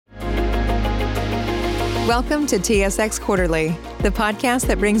Welcome to TSX Quarterly, the podcast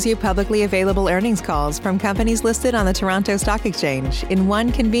that brings you publicly available earnings calls from companies listed on the Toronto Stock Exchange in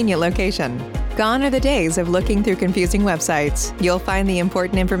one convenient location. Gone are the days of looking through confusing websites. You'll find the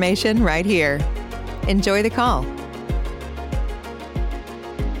important information right here. Enjoy the call.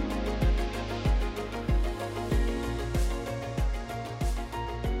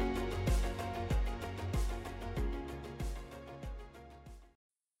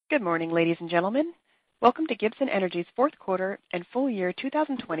 Good morning, ladies and gentlemen. Welcome to Gibson Energy's fourth quarter and full year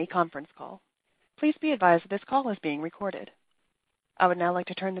 2020 conference call. Please be advised that this call is being recorded. I would now like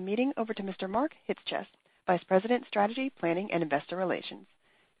to turn the meeting over to Mr. Mark Hitschess, Vice President, Strategy, Planning, and Investor Relations.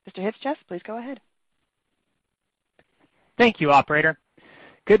 Mr. Hitschess, please go ahead. Thank you, Operator.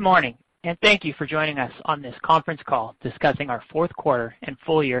 Good morning, and thank you for joining us on this conference call discussing our fourth quarter and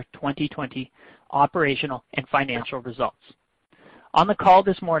full year 2020 operational and financial results. On the call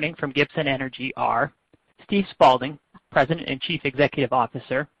this morning from Gibson Energy are Steve Spaulding, President and Chief Executive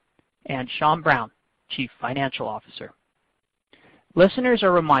Officer, and Sean Brown, Chief Financial Officer. Listeners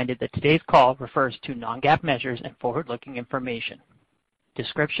are reminded that today's call refers to non-GAAP measures and forward-looking information.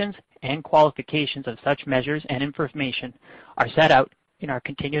 Descriptions and qualifications of such measures and information are set out in our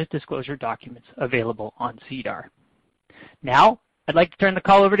continuous disclosure documents available on SEDAR. Now, I'd like to turn the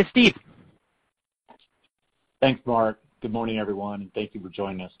call over to Steve. Thanks, Mark. Good morning, everyone, and thank you for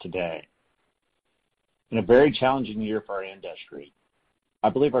joining us today. In a very challenging year for our industry, I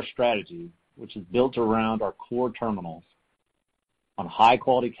believe our strategy, which is built around our core terminals on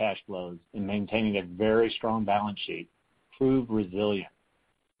high-quality cash flows and maintaining a very strong balance sheet, proved resilient.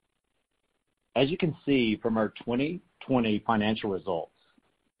 As you can see from our 2020 financial results,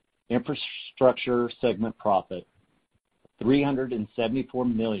 infrastructure segment profit,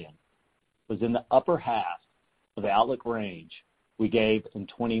 $374 million, was in the upper half of the outlook range we gave in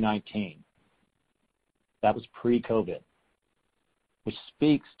 2019. That was pre-COVID, which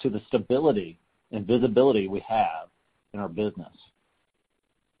speaks to the stability and visibility we have in our business.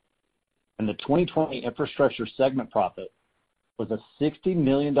 And the 2020 infrastructure segment profit was a $60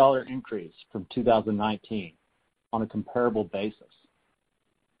 million increase from 2019 on a comparable basis.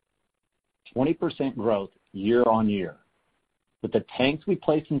 20% growth year on year, with the tanks we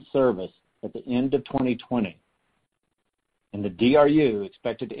placed in service at the end of 2020 and the DRU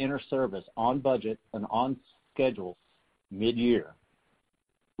expected to enter service on budget and on schedule mid-year.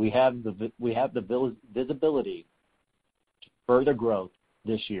 We have the visibility to further growth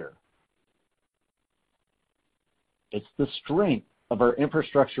this year. It's the strength of our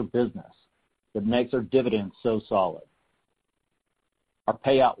infrastructure business that makes our dividends so solid. Our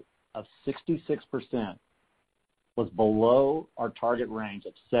payout of 66% was below our target range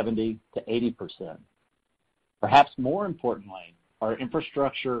of 70 to 80%. Perhaps more importantly, our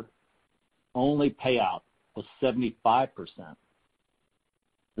infrastructure-only payout was 75%.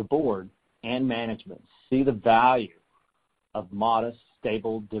 The board and management see the value of modest,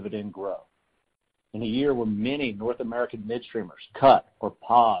 stable dividend growth. In a year where many North American midstreamers cut or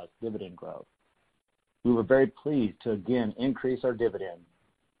paused dividend growth, we were very pleased to again increase our dividend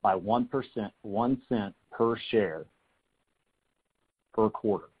by 1%, 1 cent per share per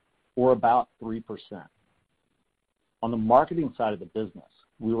quarter, or about 3%. On the marketing side of the business,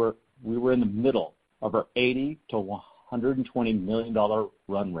 we were in the middle of our $80 to $120 million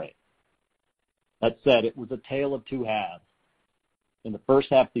run rate. That said, it was a tale of two halves. In the first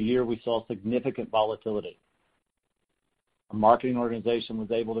half of the year, we saw significant volatility. Our marketing organization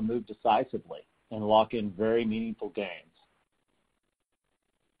was able to move decisively and lock in very meaningful gains.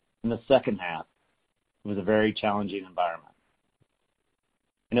 In the second half, it was a very challenging environment.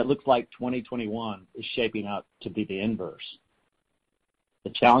 And it looks like 2021 is shaping up to be the inverse. The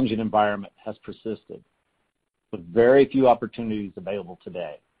challenging environment has persisted, with very few opportunities available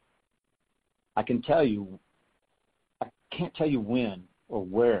today. I can't tell you when or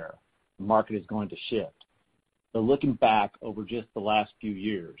where the market is going to shift. But looking back over just the last few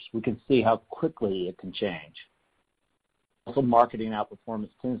years, we can see how quickly it can change. Also, marketing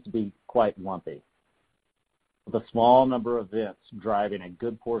outperformance tends to be quite lumpy, with a small number of events driving a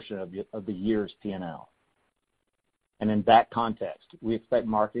good portion of the year's P&L. And in that context, we expect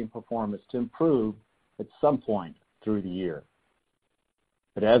marketing performance to improve at some point through the year.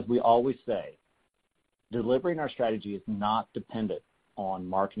 But as we always say, delivering our strategy is not dependent on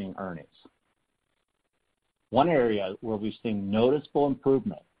marketing earnings. One area where we've seen noticeable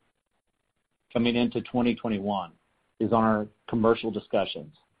improvement coming into 2021 is on our commercial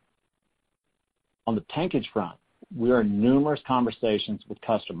discussions. On the tankage front, we are in numerous conversations with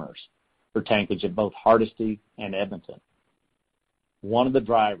customers for tankage at both Hardisty and Edmonton. One of the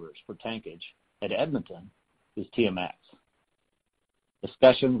drivers for tankage at Edmonton is TMX.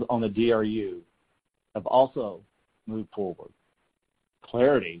 Discussions on the DRU have also moved forward.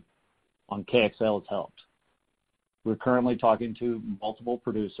 Clarity on KXL has helped. We're currently talking to multiple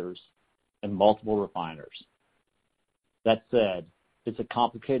producers and multiple refiners. That said, it's a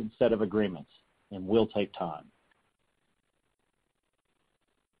complicated set of agreements and will take time.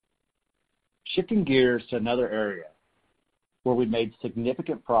 Shifting gears to another area where we made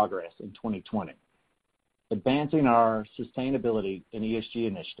significant progress in 2020, advancing our sustainability and ESG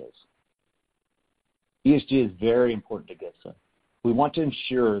initiatives. ESG is very important to Gibson. We want to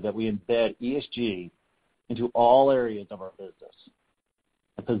ensure that we embed ESG into all areas of our business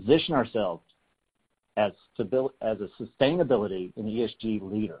and position ourselves as a sustainability and ESG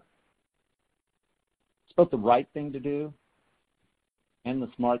leader. It's both the right thing to do and the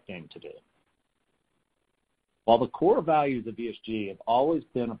smart thing to do. While the core values of ESG have always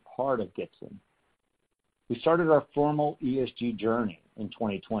been a part of Gibson, we started our formal ESG journey in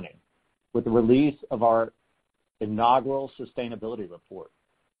 2020 with the release of our inaugural sustainability report.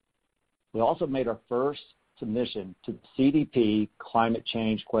 We also made our first submission to the CDP Climate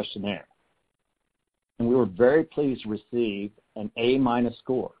Change Questionnaire, and we were very pleased to receive an A-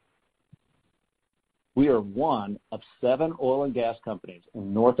 score. We are one of 7 oil and gas companies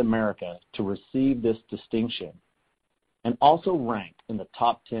in North America to receive this distinction and also ranked in the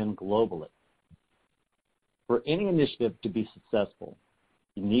top 10 globally. For any initiative to be successful,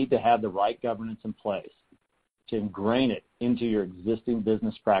 you need to have the right governance in place to ingrain it into your existing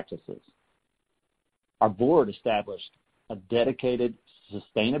business practices. Our board established a dedicated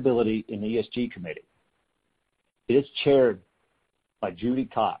Sustainability and ESG committee. It is chaired by Judy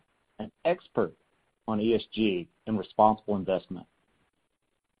Cott, an expert on ESG and responsible investment.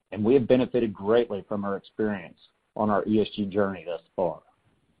 And we have benefited greatly from her experience on our ESG journey thus far.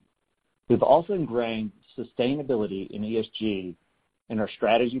 We've also ingrained sustainability and ESG in our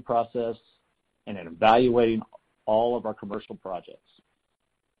strategy process and in evaluating all of our commercial projects.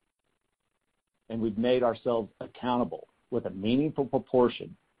 And we've made ourselves accountable with a meaningful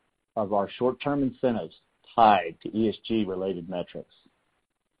proportion of our short-term incentives tied to ESG-related metrics.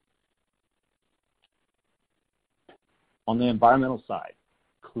 On the environmental side,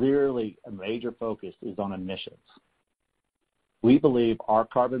 clearly a major focus is on emissions. We believe our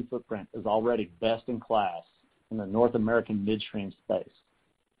carbon footprint is already best in class in the North American midstream space.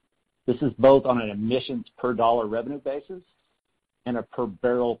 This is both on an emissions per dollar revenue basis and a per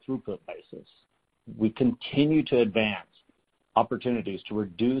barrel throughput basis. We continue to advance opportunities to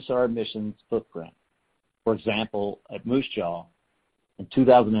reduce our emissions footprint. For example, at Moose Jaw, in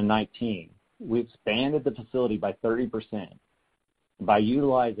 2019, we expanded the facility by 30%. By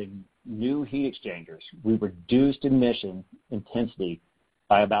utilizing new heat exchangers, we reduced emission intensity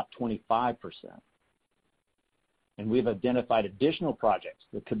by about 25%. And we've identified additional projects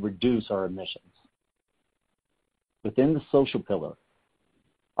that could reduce our emissions. Within the social pillar,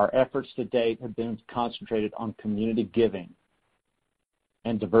 our efforts to date have been concentrated on community giving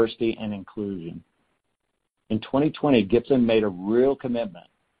and diversity and inclusion. In 2020, Gibson made a real commitment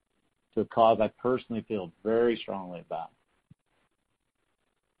to a cause I personally feel very strongly about.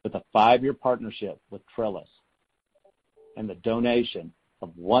 With a 5-year partnership with Trellis and the donation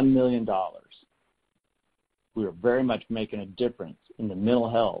of $1 million, we are very much making a difference in the mental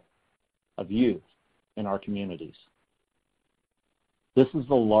health of youth in our communities. This is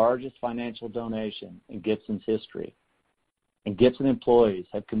the largest financial donation in Gibson's history, and Gibson employees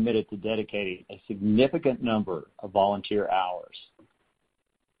have committed to dedicating a significant number of volunteer hours.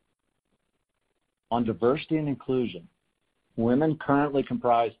 On diversity and inclusion, women currently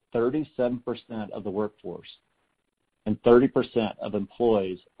comprise 37% of the workforce and 30% of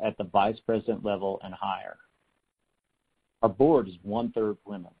employees at the vice president level and higher. Our board is 1/3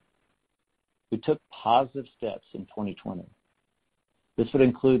 women. We took positive steps in 2020. This would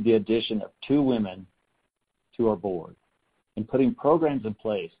include the addition of 2 women to our board and putting programs in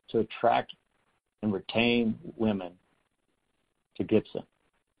place to attract and retain women to Gibson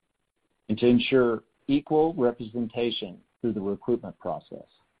and to ensure equal representation through the recruitment process.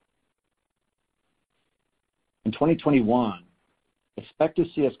 In 2021, expect to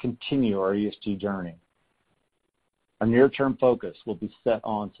see us continue our ESG journey. Our near-term focus will be set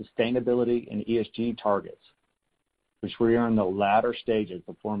on sustainability and ESG targets, which we are in the latter stages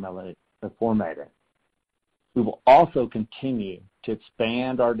of formatting. We will also continue to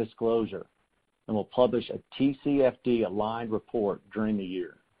expand our disclosure and will publish a TCFD-aligned report during the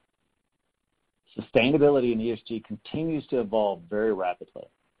year. Sustainability and ESG continues to evolve very rapidly,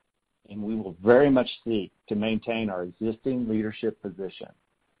 and we will very much seek to maintain our existing leadership position.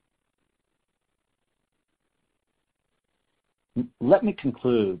 Let me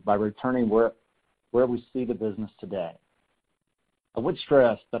conclude by returning where we see the business today. I would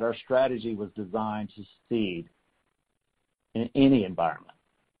stress that our strategy was designed to succeed in any environment.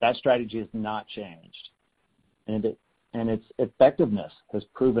 That strategy has not changed, and its effectiveness has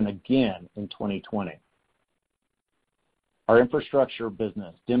proven again in 2020. Our infrastructure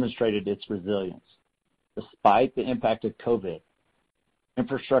business demonstrated its resilience. Despite the impact of COVID,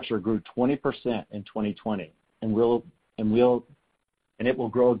 infrastructure grew 20% in 2020, and it will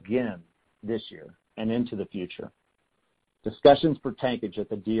grow again this year and into the future. Discussions for tankage at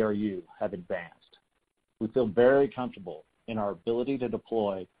the DRU have advanced. We feel very comfortable in our ability to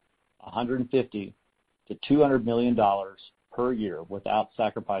deploy $150 to $200 million per year without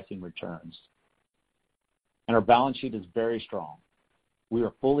sacrificing returns. And our balance sheet is very strong. We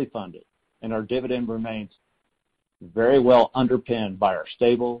are fully funded, and our dividend remains very well underpinned by our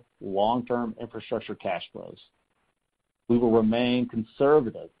stable, long-term infrastructure cash flows. We will remain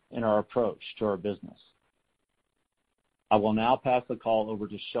conservative in our approach to our business. I will now pass the call over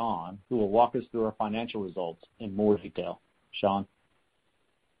to Sean, who will walk us through our financial results in more detail. Sean?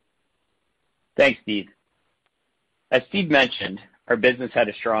 Thanks, Steve. As Steve mentioned, our business had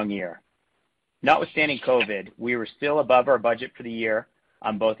a strong year. Notwithstanding COVID, we were still above our budget for the year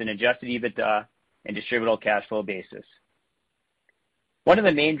on both an adjusted EBITDA and distributable cash flow basis. One of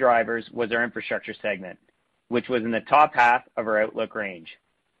the main drivers was our infrastructure segment, which was in the top half of our outlook range.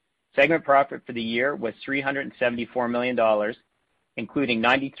 Segment profit for the year was $374 million, including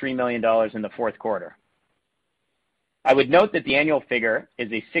 $93 million in the fourth quarter. I would note that the annual figure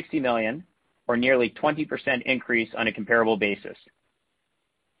is a $60 million, or nearly 20% increase on a comparable basis.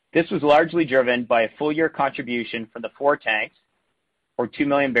 This was largely driven by a full-year contribution from the 4 tanks, or 2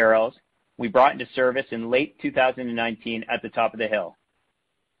 million barrels, we brought into service in late 2019 at the top of the hill,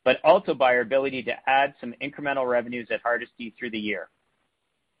 but also by our ability to add some incremental revenues at Hardisty through the year.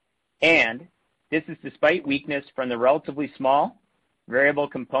 And this is despite weakness from the relatively small variable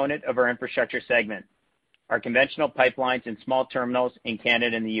component of our infrastructure segment, our conventional pipelines and small terminals in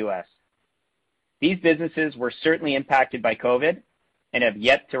Canada and the U.S. These businesses were certainly impacted by COVID and have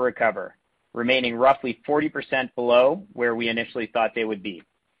yet to recover, remaining roughly 40% below where we initially thought they would be.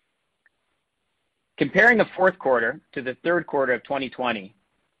 Comparing the fourth quarter to the third quarter of 2020,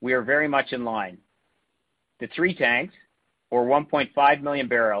 we are very much in line. The 3 tanks, or 1.5 million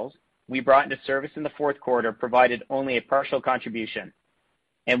barrels, we brought into service in the fourth quarter provided only a partial contribution,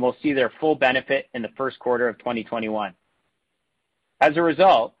 and will see their full benefit in the first quarter of 2021. As a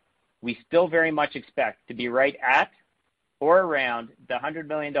result, we still very much expect to be right at or around the $100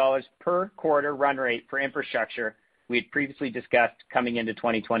 million per quarter run rate for infrastructure we had previously discussed coming into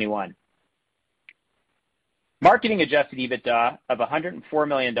 2021. Marketing adjusted EBITDA of $104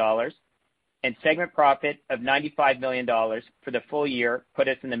 million and segment profit of $95 million for the full year put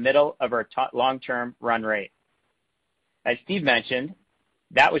us in the middle of our long-term run rate. As Steve mentioned,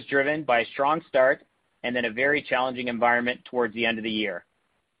 that was driven by a strong start and then a very challenging environment towards the end of the year.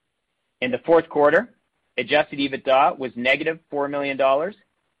 In the fourth quarter, adjusted EBITDA was negative $4 million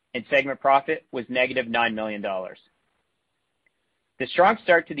and segment profit was negative $9 million. The strong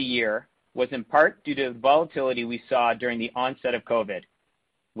start to the year was in part due to the volatility we saw during the onset of COVID,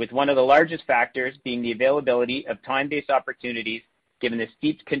 with one of the largest factors being the availability of time-based opportunities given the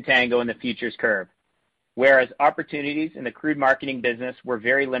steep contango in the futures curve, whereas opportunities in the crude marketing business were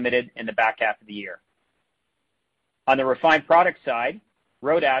very limited in the back half of the year. On the refined product side,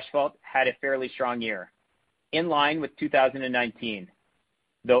 road asphalt had a fairly strong year, in line with 2019,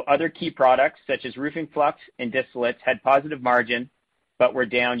 though other key products such as roofing flux and distillates had positive margin but were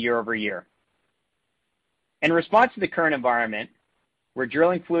down year over year. In response to the current environment, where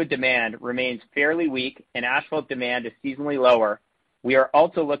drilling fluid demand remains fairly weak and asphalt demand is seasonally lower, we are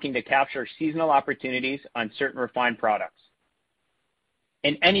also looking to capture seasonal opportunities on certain refined products.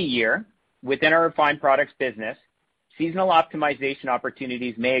 In any year, within our refined products business, seasonal optimization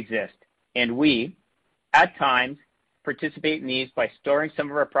opportunities may exist, and we, at times, participate in these by storing some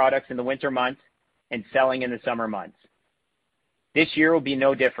of our products in the winter months and selling in the summer months. This year will be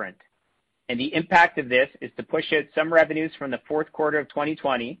no different, and the impact of this is to push out some revenues from the fourth quarter of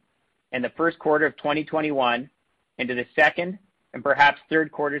 2020 and the first quarter of 2021 into the second and perhaps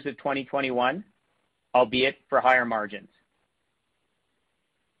third quarters of 2021, albeit for higher margins.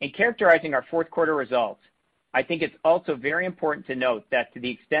 In characterizing our fourth quarter results, I think it's also very important to note that to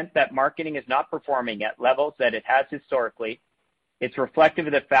the extent that marketing is not performing at levels that it has historically, it's reflective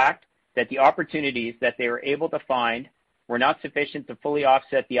of the fact that the opportunities that they were able to find were not sufficient to fully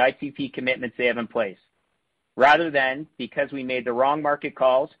offset the ITP commitments they have in place, rather than because we made the wrong market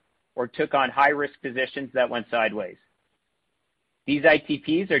calls or took on high-risk positions that went sideways. These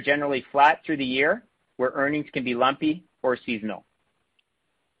ITPs are generally flat through the year, where earnings can be lumpy or seasonal.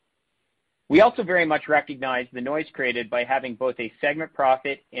 We also very much recognize the noise created by having both a segment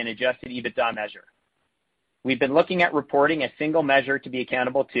profit and adjusted EBITDA measure. We've been looking at reporting a single measure to be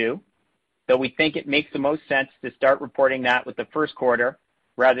accountable to, though we think it makes the most sense to start reporting that with the first quarter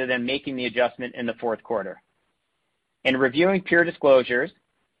rather than making the adjustment in the fourth quarter. In reviewing peer disclosures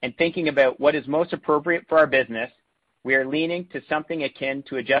and thinking about what is most appropriate for our business, we are leaning to something akin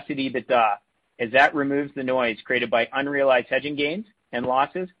to adjusted EBITDA, as that removes the noise created by unrealized hedging gains and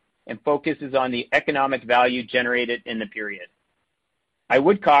losses and focuses on the economic value generated in the period. I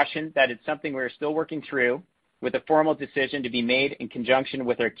would caution that it's something we are still working through, with a formal decision to be made in conjunction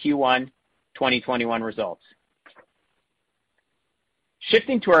with our Q1 2021 results.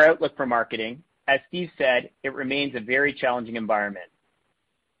 Shifting to our outlook for marketing, as Steve said, it remains a very challenging environment.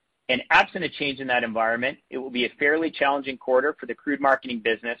 And absent a change in that environment, it will be a fairly challenging quarter for the crude marketing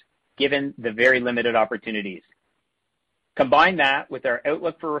business, given the very limited opportunities. Combine that with our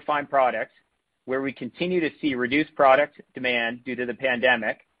outlook for refined products, where we continue to see reduced product demand due to the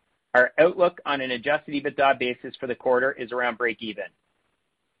pandemic. Our outlook on an adjusted EBITDA basis for the quarter is around break even.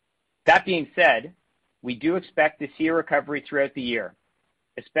 That being said, we do expect to see a recovery throughout the year,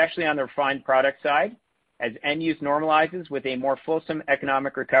 especially on the refined product side, as end use normalizes with a more fulsome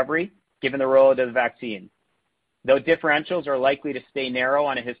economic recovery given the role of the vaccine, though differentials are likely to stay narrow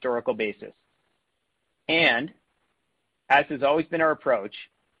on a historical basis. And, as has always been our approach,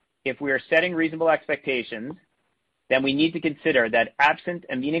 if we are setting reasonable expectations, then we need to consider that absent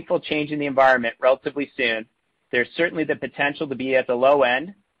a meaningful change in the environment relatively soon, there's certainly the potential to be at the low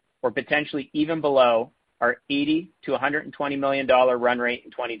end or potentially even below our $80 to $120 million run rate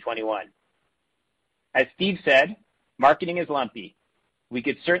in 2021. As Steve said, marketing is lumpy. We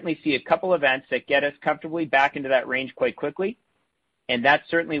could certainly see a couple events that get us comfortably back into that range quite quickly, and that's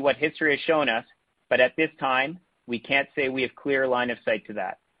certainly what history has shown us, but at this time, we can't say we have clear line of sight to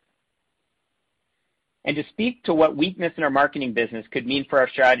that. And to speak to what weakness in our marketing business could mean for our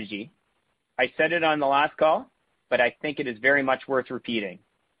strategy, I said it on the last call, but I think it is very much worth repeating.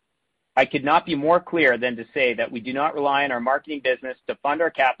 I could not be more clear than to say that we do not rely on our marketing business to fund our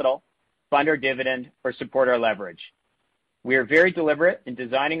capital, fund our dividend, or support our leverage. We are very deliberate in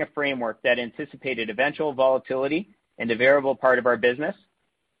designing a framework that anticipated eventual volatility in the variable part of our business.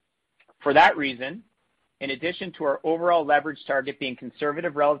 For that reason, in addition to our overall leverage target being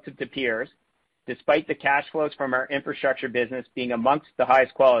conservative relative to peers, despite the cash flows from our infrastructure business being amongst the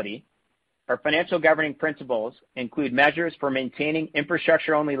highest quality, our financial governing principles include measures for maintaining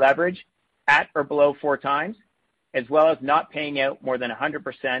infrastructure-only leverage at or below 4 times, as well as not paying out more than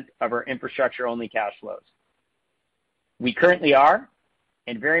 100% of our infrastructure-only cash flows. We currently are,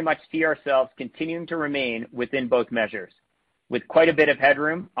 and very much see ourselves continuing to remain within both measures, with quite a bit of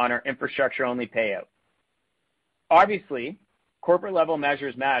headroom on our infrastructure-only payout. Obviously, corporate-level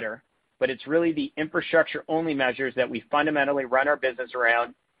measures matter, but it's really the infrastructure-only measures that we fundamentally run our business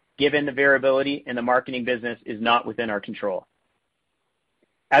around, given the variability in the marketing business is not within our control.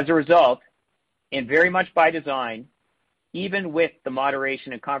 As a result, and very much by design, even with the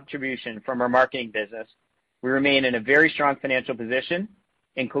moderation and contribution from our marketing business, we remain in a very strong financial position,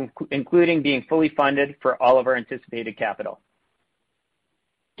 including being fully funded for all of our anticipated capital.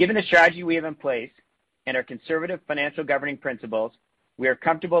 Given the strategy we have in place and our conservative financial governing principles, we are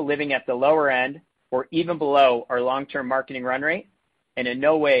comfortable living at the lower end or even below our long-term marketing run rate, and in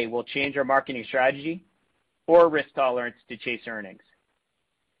no way will change our marketing strategy or risk tolerance to chase earnings.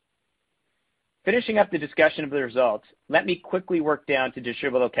 Finishing up the discussion of the results, let me quickly work down to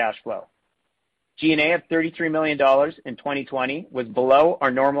distributable cash flow. G&A of $33 million in 2020 was below our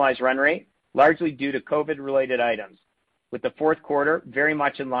normalized run rate, largely due to COVID-related items, with the fourth quarter very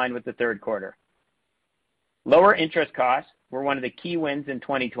much in line with the third quarter. Lower interest costs were one of the key wins in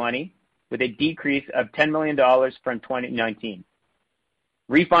 2020, with a decrease of $10 million from 2019.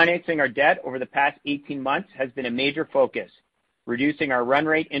 Refinancing our debt over the past 18 months has been a major focus, reducing our run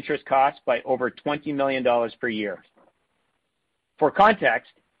rate interest costs by over $20 million per year. For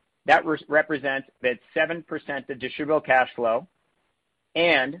context, that represents about 7% of distributable cash flow,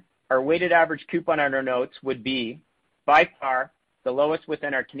 and our weighted average coupon on our notes would be, by far, the lowest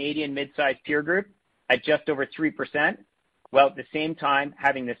within our Canadian mid-sized peer group at just over 3%, while at the same time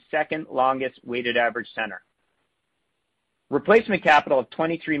having the second longest weighted average tenor. Replacement capital of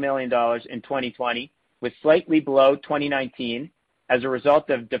 $23 million in 2020 was slightly below 2019 as a result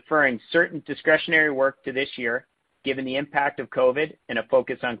of deferring certain discretionary work to this year, given the impact of COVID and a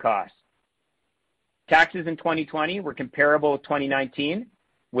focus on costs. Taxes in 2020 were comparable with 2019,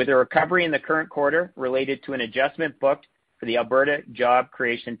 with a recovery in the current quarter related to an adjustment booked for the Alberta Job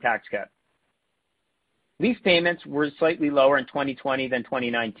Creation Tax Cut. Lease payments were slightly lower in 2020 than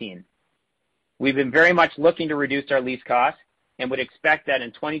 2019. We've been very much looking to reduce our lease costs and would expect that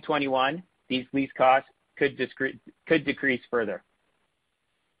in 2021, these lease costs could decrease further.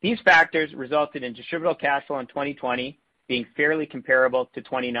 These factors resulted in distributable cash flow in 2020 being fairly comparable to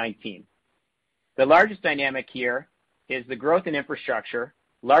 2019. The largest dynamic here is the growth in infrastructure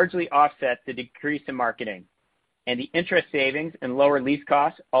largely offset the decrease in marketing, and the interest savings and lower lease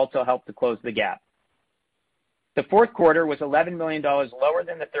costs also helped to close the gap. The fourth quarter was $11 million lower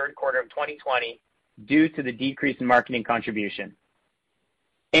than the third quarter of 2020 due to the decrease in marketing contribution.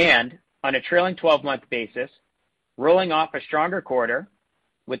 And on a trailing 12-month basis, rolling off a stronger quarter,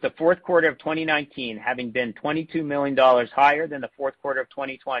 with the fourth quarter of 2019 having been $22 million higher than the fourth quarter of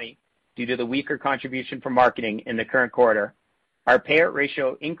 2020 due to the weaker contribution from marketing in the current quarter, our payout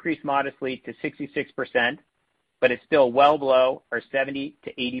ratio increased modestly to 66%, but is still well below our 70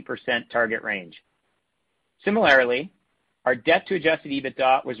 to 80% target range. Similarly, our debt to adjusted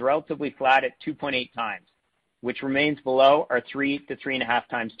EBITDA was relatively flat at 2.8 times, which remains below our 3 to 3.5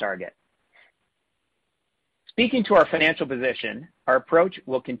 times target. Speaking to our financial position, our approach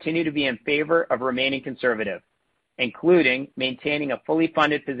will continue to be in favor of remaining conservative, including maintaining a fully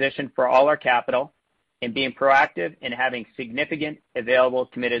funded position for all our capital and being proactive in having significant available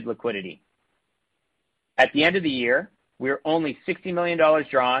committed liquidity. At the end of the year, we are only $60 million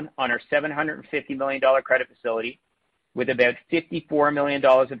drawn on our $750 million credit facility with about $54 million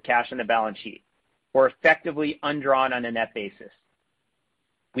of cash on the balance sheet, or effectively undrawn on a net basis.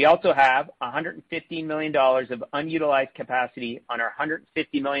 We also have $115 million of unutilized capacity on our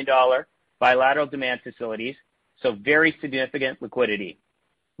 $150 million bilateral demand facilities, so very significant liquidity,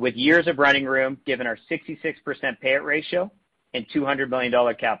 with years of running room given our 66% payout ratio and $200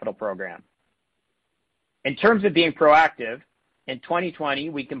 million capital program. In terms of being proactive, in 2020,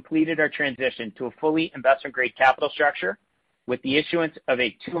 we completed our transition to a fully investment-grade capital structure with the issuance of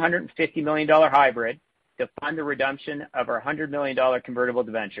a $250 million hybrid to fund the redemption of our $100 million convertible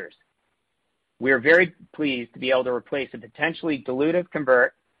debentures. We are very pleased to be able to replace a potentially dilutive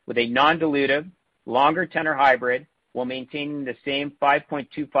convert with a non-dilutive, longer tenor hybrid while maintaining the same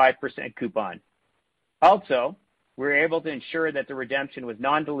 5.25% coupon. Also, we were able to ensure that the redemption was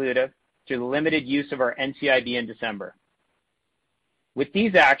non-dilutive through the limited use of our NCIB in December. With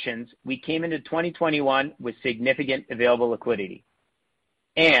these actions, we came into 2021 with significant available liquidity.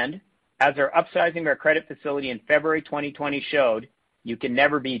 And as our upsizing of our credit facility in February 2020 showed, you can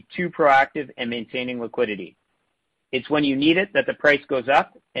never be too proactive in maintaining liquidity. It's when you need it that the price goes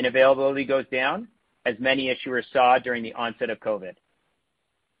up and availability goes down, as many issuers saw during the onset of COVID.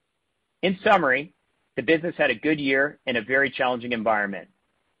 In summary, the business had a good year in a very challenging environment.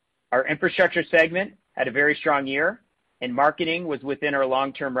 Our infrastructure segment had a very strong year, and marketing was within our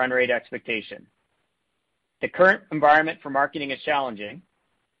long-term run rate expectation. The current environment for marketing is challenging.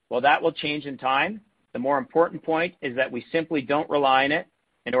 While that will change in time, the more important point is that we simply don't rely on it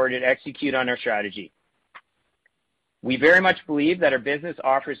in order to execute on our strategy. We very much believe that our business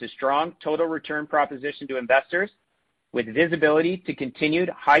offers a strong total return proposition to investors with visibility to continued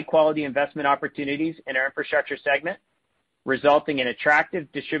high-quality investment opportunities in our infrastructure segment, resulting in attractive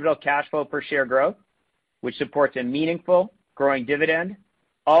distributable cash flow per share growth, which supports a meaningful, growing dividend,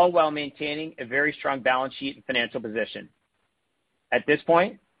 all while maintaining a very strong balance sheet and financial position. At this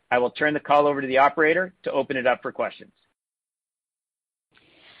point, I will turn the call over to the operator to open it up for questions.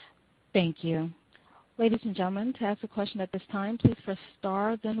 Thank you. Ladies and gentlemen, to ask a question at this time, please press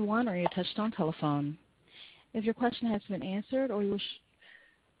star then one on your touchtone telephone. If your question has been answered or you wish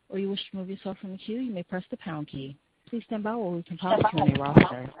to remove yourself from the queue, you may press the pound key. Please stand by while we compile the Q&A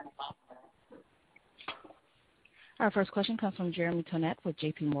roster. Our first question comes from Jeremy Tonet with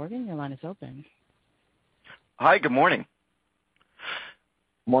J.P. Morgan. Your line is open. Hi, good morning.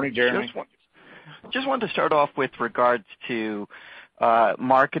 Morning, Jeremy. Just wanted to start off with regards to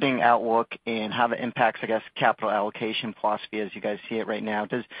marketing outlook and how that impacts, I guess, capital allocation philosophy as you guys see it right now.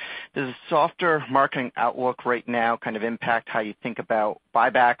 Does a softer marketing outlook right now kind of impact how you think about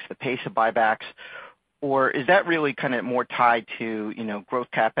buybacks, the pace of buybacks, or is that really kind of more tied to, growth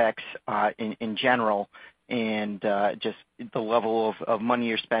CapEx in general and just the level of money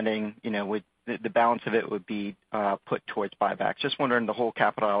you're spending, with the balance of it would be put towards buybacks? Just wondering the whole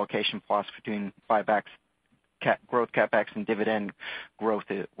capital allocation philosophy between buybacks, growth CapEx, and dividend growth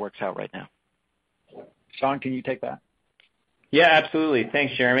it works out right now. Sean, can you take that? Yeah, absolutely.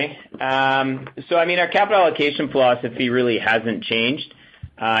 Thanks, Jeremy. Our capital allocation philosophy really hasn't changed.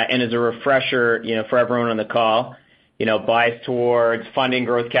 And as a refresher, for everyone on the call, bias towards funding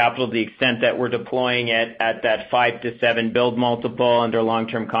growth capital to the extent that we're deploying it at that 5 to 7 build multiple under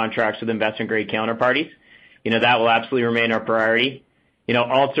long-term contracts with investment-grade counterparties. That will absolutely remain our priority.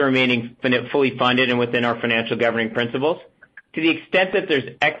 Also remaining fully funded and within our financial governing principles. To the extent that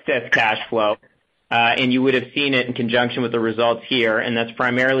there's excess cash flow, and you would have seen it in conjunction with the results here, and that's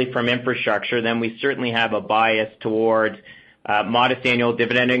primarily from infrastructure, then we certainly have a bias towards modest annual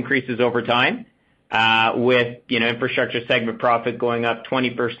dividend increases over time, with infrastructure segment profit going up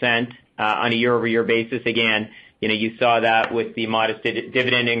 20% on a year-over-year basis. Again, you saw that with the modest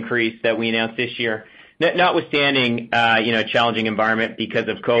dividend increase that we announced this year. Notwithstanding a challenging environment because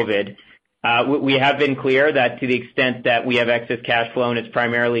of COVID, we have been clear that to the extent that we have excess cash flow and it's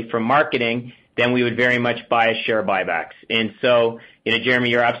primarily from marketing, then we would very much bias share buybacks. And so, Jeremy,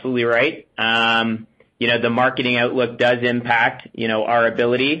 you're absolutely right. The marketing outlook does impact, our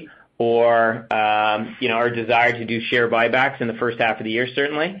ability or, our desire to do share buybacks in the first half of the year,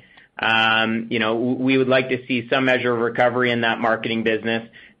 certainly. We would like to see some measure of recovery in that marketing business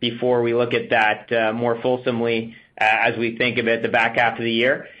before we look at that more fulsomely as we think about the back half of the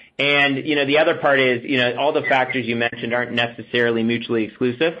year. And, the other part is, all the factors you mentioned aren't necessarily mutually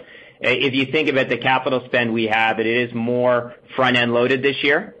exclusive. If you think about the capital spend we have, it is more front-end loaded this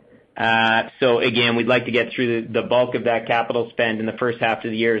year. So again, we'd like to get through the bulk of that capital spend in the first half of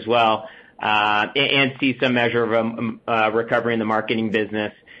the year as well, and see some measure of recovery in the marketing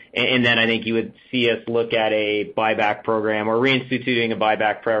business. And then I think you would see us look at a buyback program or reinstituting a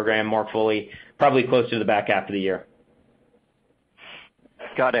buyback program more fully, probably closer to the back half of the year.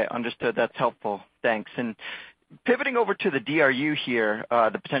 Got it. Understood. That's helpful. Thanks. And pivoting over to the DRU here,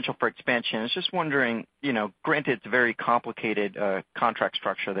 the potential for expansion, I was just wondering, granted it's a very complicated contract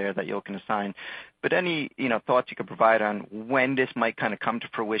structure there that you're looking to sign, but any, thoughts you could provide on when this might kind of come to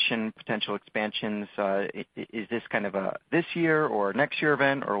fruition, potential expansions? Is this kind of a this year or next year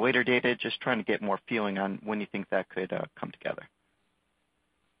event or later dated? Just trying to get more feeling on when you think that could come together.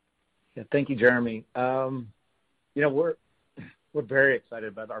 Yeah, thank you, Jeremy. We're very excited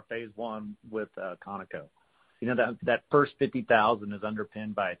about our phase one with Conoco. That first 50,000 is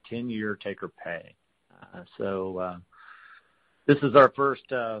underpinned by a 10-year take or pay. So this is our first,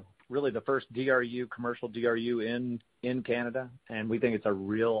 really the first DRU, commercial DRU in Canada, and we think it's a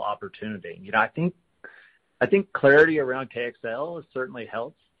real opportunity. I think clarity around KXL has certainly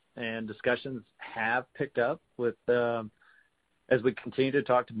helped, and discussions have picked up with as we continue to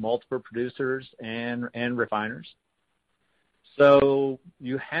talk to multiple producers and refiners. So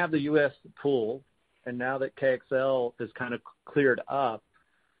you have the U.S. pool, and now that KXL is kind of cleared up,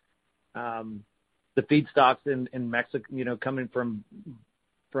 the feedstocks in Mexico, coming from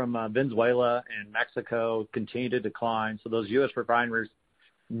Venezuela and Mexico continue to decline. So those U.S. refiners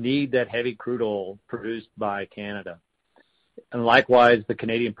need that heavy crude oil produced by Canada. And likewise, the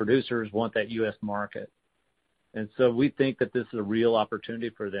Canadian producers want that U.S. market. And so we think that this is a real opportunity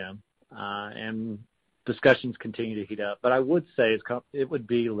for them, and discussions continue to heat up. But I would say it would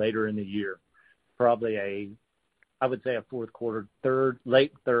be later in the year, probably I would say a fourth quarter,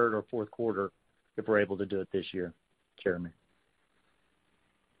 late third or fourth quarter, if we're able to do it this year, Jeremy.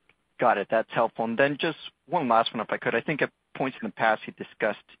 Got it. That's helpful. And then just one last one, if I could. I think at points in the past you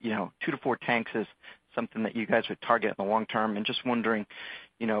discussed, 2 to 4 tanks is something that you guys would target in the long term. And just wondering,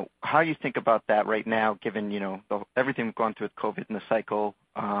 how you think about that right now, given, everything we've gone through with COVID in the cycle.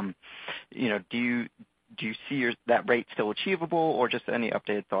 Do you see that rate still achievable, or just any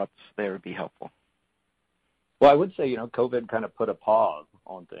updated thoughts there would be helpful? Well, I would say, COVID kind of put a pause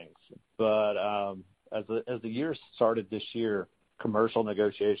on things. But as the year started this year, commercial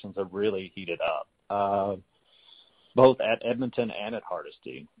negotiations have really heated up, both at Edmonton and at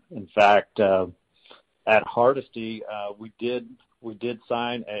Hardisty. In fact, at Hardisty, we did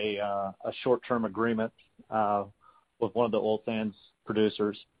sign a short-term agreement with one of the oil sands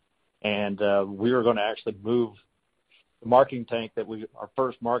producers, and we were going to actually move the marketing tank our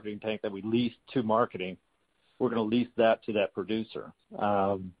first marketing tank that we leased to marketing. We're going to lease that to that producer.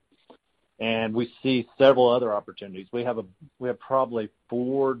 And we see several other opportunities. We have probably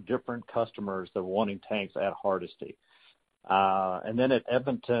 4 different customers that are wanting tanks at Hardisty. And then at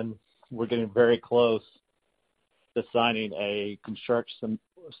Edmonton, we're getting very close to signing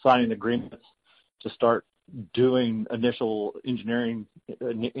agreements to start doing initial engineering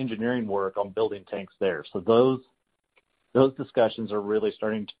work on building tanks there. So those discussions are really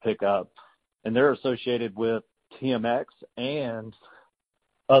starting to pick up, and they're associated with TMX and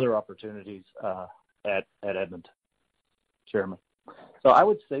other opportunities at Edmonton, Jeremy. So I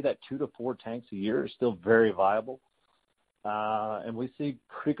would say that 2 to 4 tanks a year is still very viable, and we see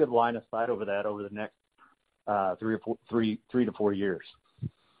pretty good line of sight over that over the next 3 to 4 years.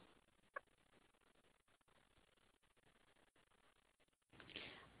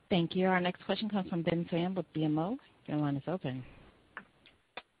 Thank you. Our next question comes from Ben Pham with BMO. Your line is open.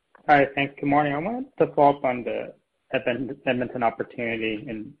 Hi, thanks. Good morning. I wanted to follow up on the Edmonton opportunity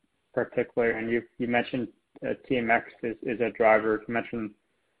in particular, and you mentioned TMX is a driver. You mentioned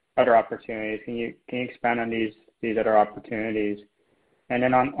other opportunities. Can you expand on these other opportunities? And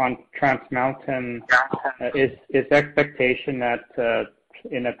then on Trans Mountain, is the expectation that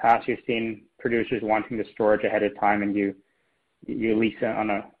in the past you've seen producers wanting the storage ahead of time and you lease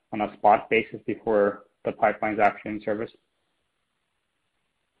it on a spot basis before the pipeline's actually in service?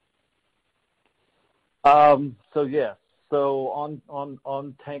 So yes. So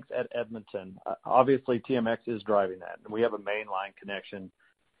on tanks at Edmonton, obviously TMX is driving that, and we have a mainline connection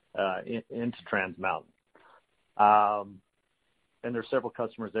into Trans Mountain. And there's several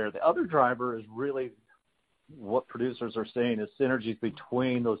customers there. The other driver is really what producers are saying is synergies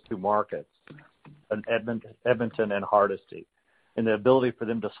between those two markets, Edmonton and Hardisty, and the ability for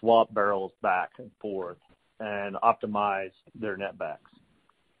them to swap barrels back and forth and optimize their netbacks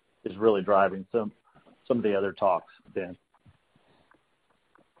is really driving some of the other talks, Dan.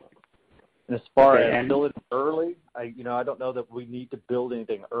 And as far as building early, I don't know that we need to build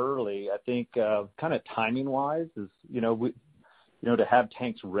anything early. I think kind of timing-wise is, to have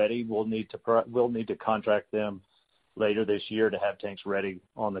tanks ready, we'll need to contract them later this year to have tanks ready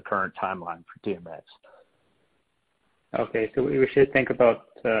on the current timeline for TMX. Okay, so we should think about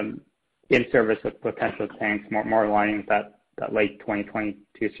in-service of potential tanks more aligning with that late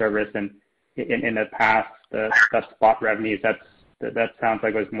 2022 service. And in the past, that spot revenues, that sounds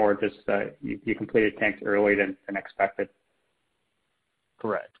like it was more just you completed tanks early than expected.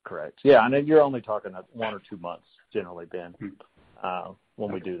 Correct. Yeah, and then you're only talking 1 or 2 months generally, Ben,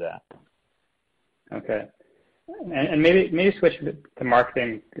 when we do that. Okay. And maybe switch to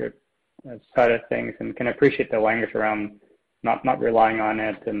marketing side of things, and can appreciate the language around not relying on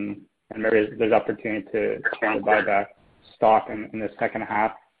it, and maybe there's opportunity to buy back stock in the second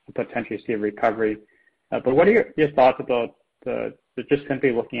half and potentially see a recovery. But what are your thoughts about just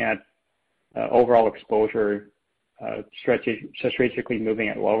simply looking at overall exposure, strategically moving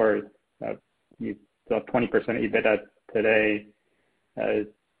it lower? You got 20% EBITDA today. Are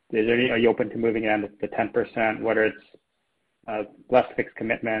you open to moving it down to 10%, whether it's less fixed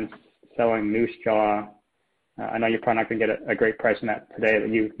commitments, selling Moose Jaw? I know you're probably not going to get a great price on that today, but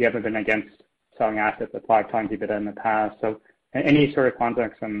you haven't been against selling assets at 5 times EBITDA in the past. So any sort of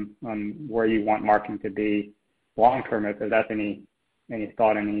context on where you want marketing to be long term, if that's any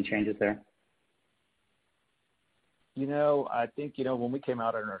thought and any changes there? I think, when we came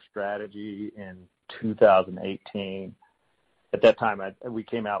out on our strategy in 2018, at that time, we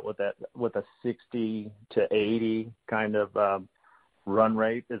came out with a 60 to 80 kind of run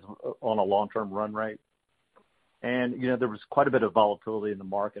rate on a long-term run rate. And, there was quite a bit of volatility in the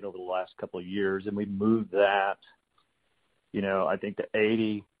market over the last couple of years, and we moved that, I think to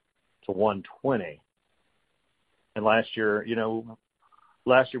 80 to 120. And last year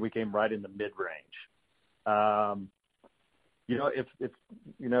we came right in the mid-range.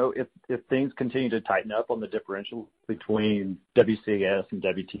 If things continue to tighten up on the differential between WCS and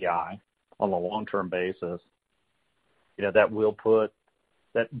WTI on a long-term basis,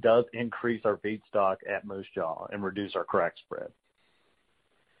 that does increase our feedstock at Moose Jaw and reduce our crack spread.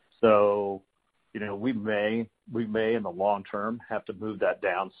 So, we may in the long term have to move that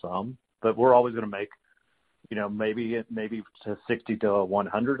down some, but we're always going to make, maybe to 60 to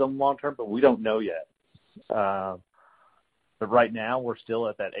 100 on the long term, but we don't know yet. But right now we're still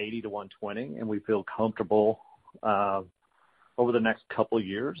at that 80 to 120, and we feel comfortable over the next couple of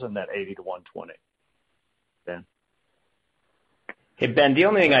years in that 80 to 120. Ben? Hey, Ben, the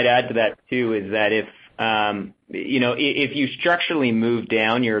only thing I'd add to that too is that if you structurally move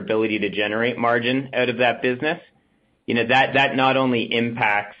down your ability to generate margin out of that business, that not only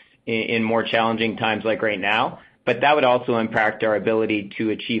impacts in more challenging times like right now, but that would also impact our ability to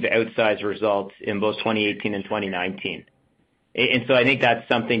achieve outsized results in both 2018 and 2019. And so I think that's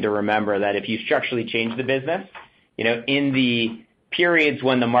something to remember, that if you structurally change the business, in the periods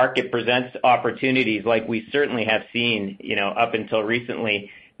when the market presents opportunities like we certainly have seen, up until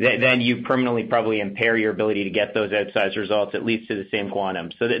recently, then you permanently probably impair your ability to get those outsized results, at least to the same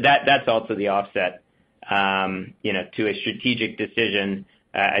quantum. So that's also the offset, to a strategic decision,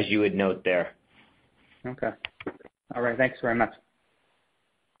 as you would note there. Okay. All right. Thanks very much.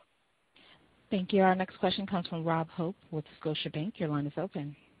 Thank you. Our next question comes from Rob Hope with Scotiabank. Your line is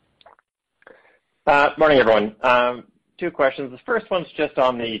open. Morning, everyone. two questions. The first one's just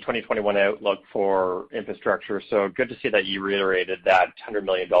on the 2021 outlook for infrastructure. So good to see that you reiterated that $100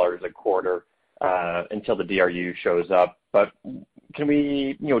 million a quarter until the DRU shows up. But can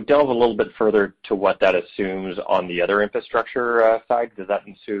we, delve a little bit further to what that assumes on the other infrastructure side? Does that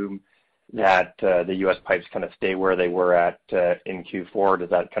assume that the U.S. pipes kind of stay where they were at in Q4? Does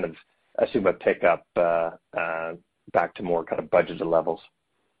that kind of assume a pickup back to more kind of budgeted levels?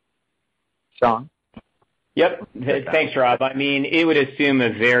 Sean? Yep. Thanks, Rob. I mean, it would assume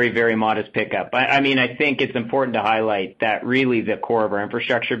a very, very modest pickup. I think it's important to highlight that really the core of our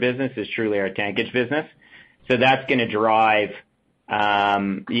infrastructure business is truly our tankage business. So that's going to drive,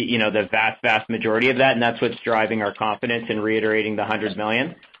 the vast majority of that, and that's what's driving our confidence in reiterating the $100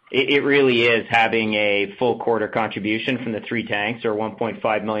 million. It really is having a full quarter contribution from the 3 tanks or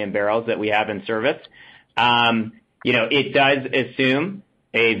 1.5 million barrels that we have in service. It does assume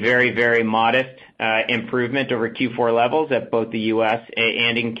a very, very modest improvement over Q4 levels at both the U.S.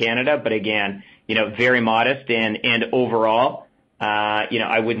 and in Canada. But again, very modest and overall,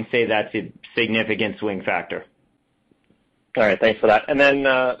 I wouldn't say that's a significant swing factor. All right, thanks for that. And then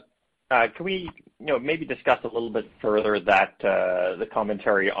can we, maybe discuss a little bit further that the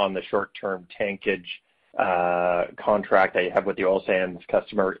commentary on the short-term tankage contract that you have with the oil sands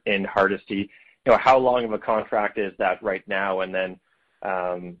customer in Hardisty? How long of a contract is that right now? And then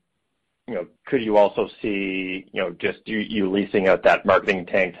could you also see, just you leasing out that marketing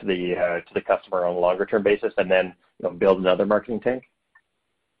tank to the customer on a longer term basis and then, build another marketing tank?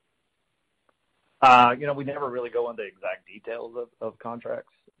 We never really go into exact details of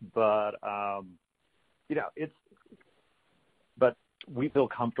contracts, but, but we feel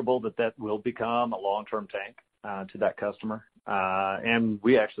comfortable that will become a long-term tank to that customer. And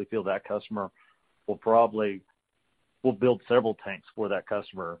we actually feel that customer we'll build several tanks for that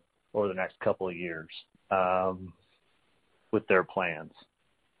customer over the next couple of years with their plans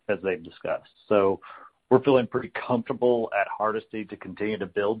as they've discussed. So we're feeling pretty comfortable at Hardisty to continue to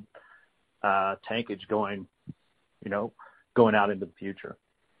build tankage going out into the future.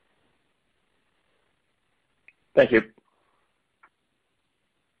 Thank you.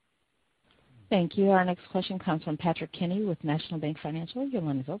 Thank you. Our next question comes from Patrick Kenny with National Bank Financial. Your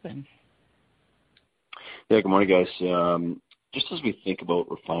line is open. Yeah, good morning, guys. Just as we think about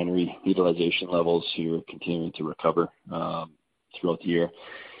refinery utilization levels here continuing to recover throughout the year,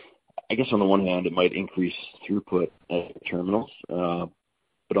 I guess on the one hand, it might increase throughput at terminals,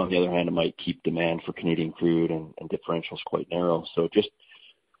 but on the other hand, it might keep demand for Canadian crude and differentials quite narrow. So just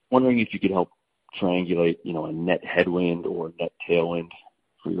wondering if you could help triangulate, a net headwind or net tailwind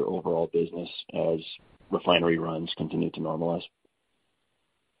for your overall business as refinery runs continue to normalize.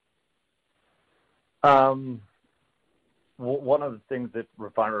 One of the things that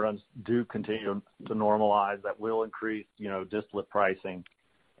refinery runs do continue to normalize that will increase, distillate pricing,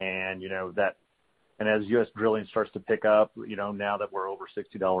 and and as U.S. drilling starts to pick up, now that we're over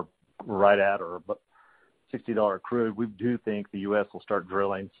 $60 right at or $60 crude, we do think the U.S. will start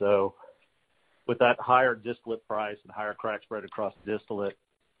drilling. So with that higher distillate price and higher crack spread across distillate,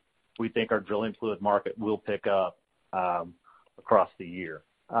 we think our drilling fluid market will pick up across the year.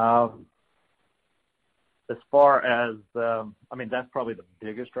 As far as, that's probably the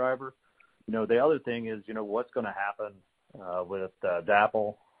biggest driver. The other thing is, what's going to happen with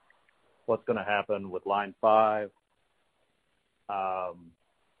DAPL, what's going to happen with Line 5.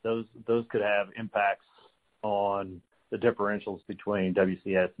 Those could have impacts on the differentials between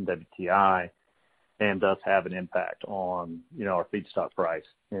WCS and WTI, and thus have an impact on, our feedstock price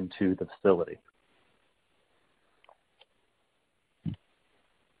into the facility.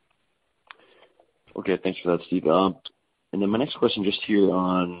 Okay, thanks for that, Steve. And then my next question just here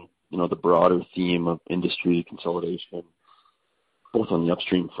on, the broader theme of industry consolidation, both on the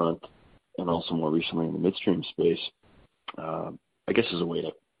upstream front and also more recently in the midstream space. I guess as a way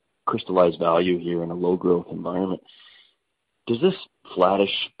to crystallize value here in a low growth environment, does this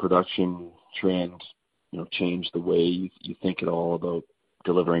flattish production trend, change the way you think at all about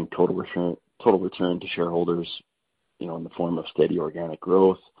delivering total return to shareholders, in the form of steady organic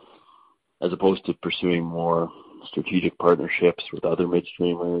growth, as opposed to pursuing more strategic partnerships with other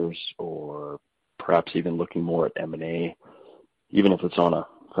midstreamers, or perhaps even looking more at M&A, even if it's on a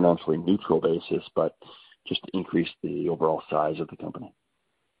financially neutral basis, but just to increase the overall size of the company?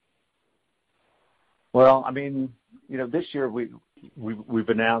 Well, this year we've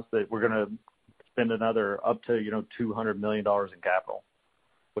announced that we're going to spend another up to $200 million in capital,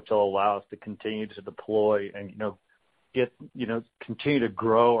 which will allow us to continue to deploy and continue to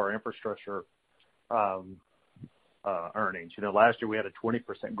grow our infrastructure earnings. Last year we had a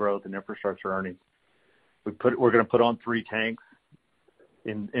 20% growth in infrastructure earnings, We're going to put on 3 tanks.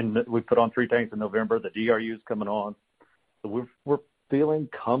 We put on 3 tanks in November. The DRU is coming on. So we're feeling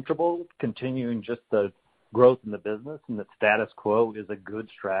comfortable continuing just the growth in the business, and that status quo is a good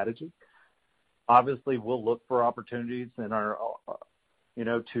strategy. Obviously, we'll look for opportunities in our,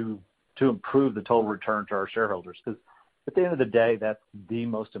 to improve the total return to our shareholders, because at the end of the day, that's the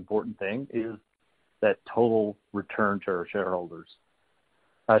most important thing, is that total return to our shareholders.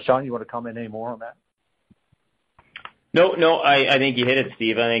 Sean, you want to comment any more on that? No, I think you hit it,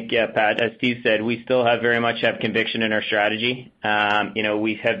 Steve. I think, yeah, Pat, as Steve said, we still very much have conviction in our strategy.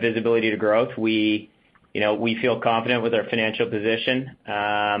 We have visibility to growth. We feel confident with our financial position.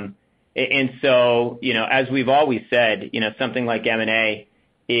 And so, as we've always said, something like M&A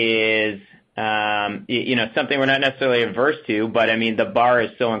is, something we're not necessarily averse to, but I mean, the bar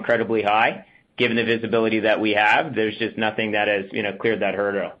is so incredibly high, given the visibility that we have. There's just nothing that has, cleared that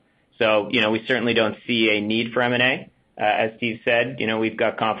hurdle. So, we certainly don't see a need for M&A. As Steve said, we've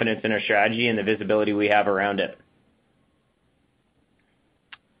got confidence in our strategy and the visibility we have around it.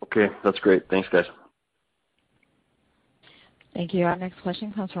 Okay, that's great. Thanks, guys. Thank you. Our next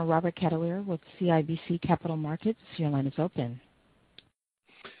question comes from Robert Catellier with CIBC Capital Markets. Your line is open.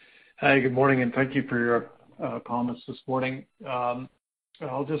 Hi, good morning, and thank you for your comments this morning. I'll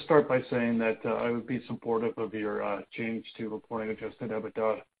just start by saying that I would be supportive of your change to reporting adjusted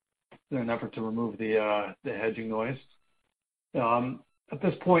EBITDA in an effort to remove the hedging noise. At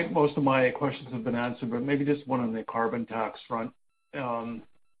this point, most of my questions have been answered, but maybe just one on the carbon tax front.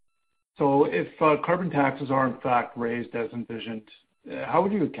 So if carbon taxes are in fact raised as envisioned, how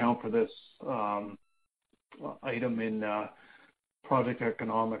would you account for this item in project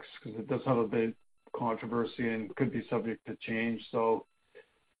economics? Because it does have a big controversy and could be subject to change. So,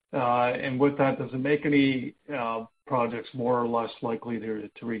 and with that, does it make any projects more or less likely to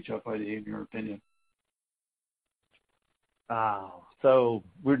reach FID, in your opinion? So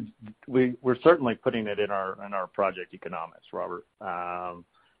we're certainly putting it in our project economics, Robert. But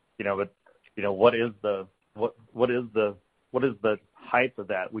what is the height of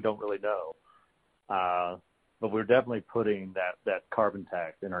that? We don't really know. But we're definitely putting that carbon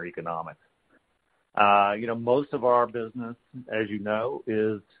tax in our economics. Most of our business, as you know,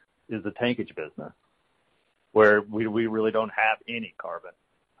 is the tankage business, where we really don't have any carbon.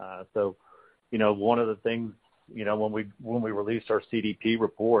 So, one of the things, when we released our CDP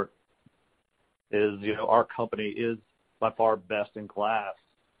report, is our company is by far best in class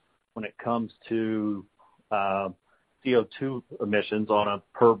when it comes to CO2 emissions on a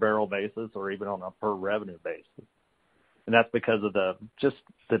per barrel basis or even on a per revenue basis. And that's because of the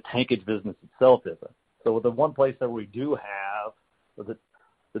tankage business itself isn't. So the one place that we do have, or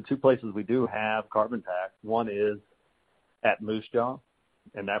the 2 places we do have carbon tax, one is at Moose Jaw,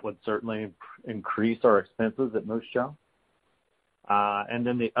 and that would certainly increase our expenses at Moose Jaw. And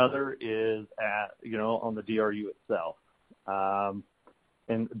then the other is on the DRU itself.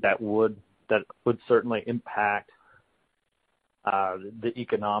 And that would certainly impact the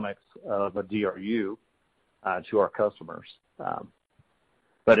economics of a DRU to our customers.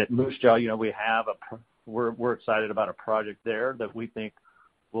 But at Moose Jaw, we're excited about a project there that we think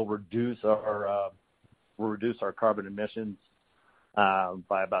will reduce our carbon emissions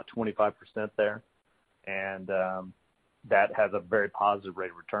by about 25% there, and that has a very positive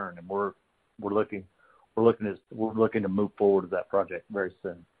rate of return. And we're looking to move forward with that project very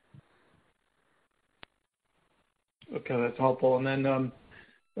soon. Okay, that's helpful. And then I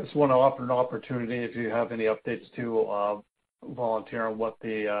just want to offer an opportunity, if you have any updates, to volunteer on what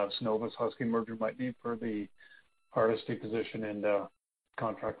the Cenovus Husky merger might mean for the Hardisty position and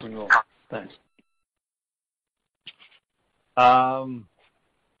contract renewal. Thanks. Cenovus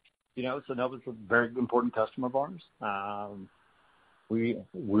is a very important customer of ours. We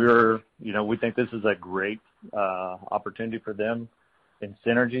think this is a great opportunity for them in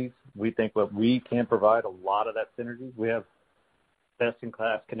synergies. We think what we can provide a lot of that synergy. We have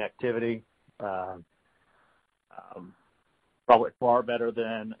best-in-class connectivity, probably far better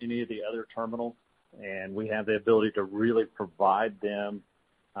than any of the other terminals, and we have the ability to really provide them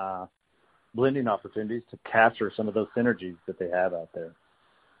blending opportunities to capture some of those synergies that they have out there.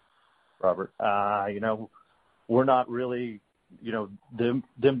 Robert, we're not really, them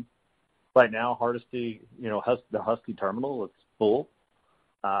right now, Hardisty, the Husky terminal is full,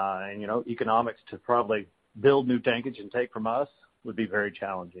 and economics to probably build new tankage and take from us would be very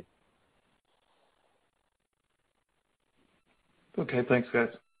challenging. Okay, thanks, guys.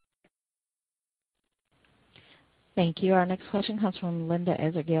 Thank you. Our next question comes from Linda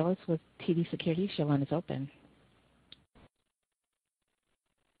Ezergailis with TD Securities. Your line is open.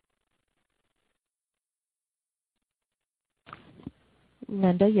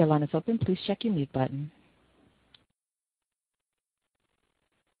 Linda, your line is open. Please check your mute button.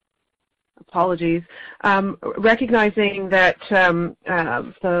 Apologies. Recognizing that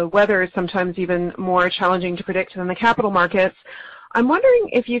the weather is sometimes even more challenging to predict than the capital markets, I'm wondering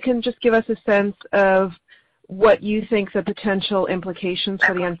if you can just give us a sense of what you think the potential implications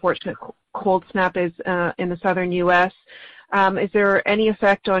for the unfortunate cold snap is in the southern U.S. Is there any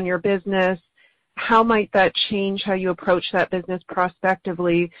effect on your business? How might that change how you approach that business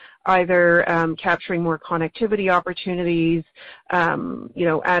prospectively, either capturing more connectivity opportunities,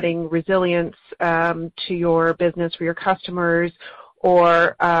 adding resilience to your business for your customers,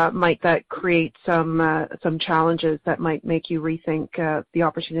 or might that create some challenges that might make you rethink the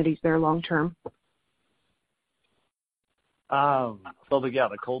opportunities there long term?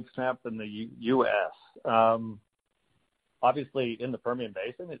 The cold snap in the U.S. Obviously, in the Permian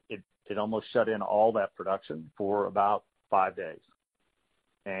Basin, it almost shut in all that production for about 5 days.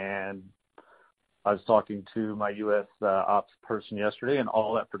 And I was talking to my U.S. ops person yesterday, and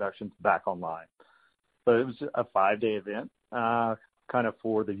all that production's back online. So it was a 5-day event, kind of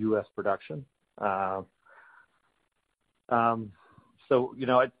for the U.S. production. I don't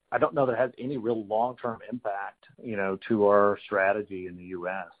know that it has any real long-term impact, to our strategy in the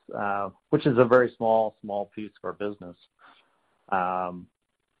U.S., which is a very small piece of our business.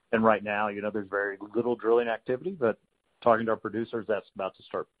 And right now, there's very little drilling activity, but talking to our producers, that's about to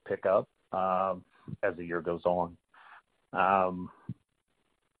start to pick up as the year goes on.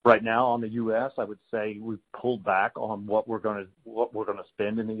 Right now on the U.S., I would say we've pulled back on what we're going to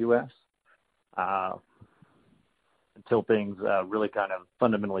spend in the U.S. Until things really kind of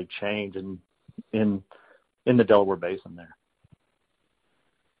fundamentally change in the Delaware Basin there.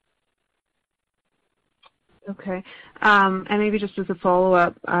 Okay. And maybe just as a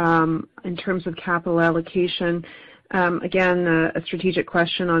follow-up, in terms of capital allocation, again, a strategic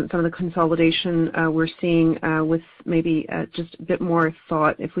question on some of the consolidation we're seeing with maybe just a bit more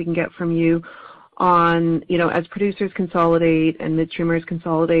thought, if we can get from you, on, as producers consolidate and midstreamers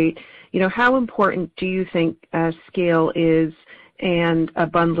consolidate, how important do you think scale is and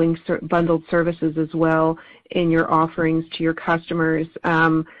bundled services as well in your offerings to your customers?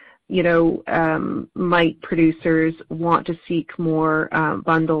 Might producers want to seek more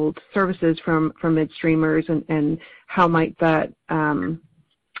bundled services from midstreamers, and how might that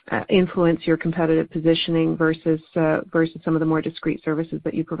influence your competitive positioning versus some of the more discrete services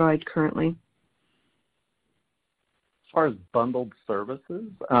that you provide currently? As far as bundled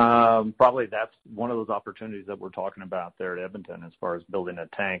services, probably that's one of those opportunities that we're talking about there at Edmonton as far as building a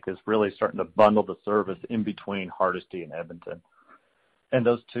tank, is really starting to bundle the service in between Hardisty and Edmonton, and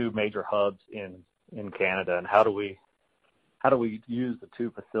those two major hubs in Canada. And how do we use the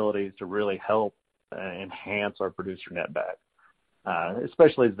two facilities to really help enhance our producer netback,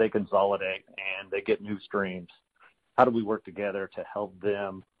 especially as they consolidate and they get new streams? How do we work together to help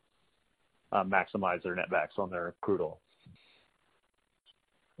them maximize their netbacks on their crude oil?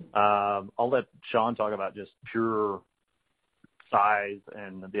 I'll let Sean talk about just pure size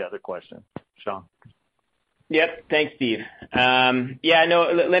and the other question. Sean? Yep. Thanks, Steve.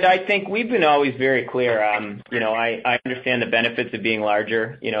 Linda, I think we've been always very clear. I understand the benefits of being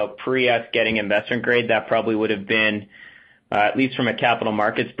larger. Pre us getting investment grade, that probably would have been, at least from a capital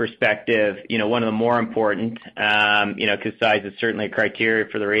markets perspective, one of the more important, because size is certainly a criteria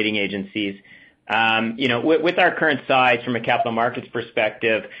for the rating agencies. With our current size from a capital markets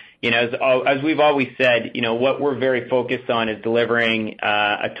perspective, as we've always said, what we're very focused on is delivering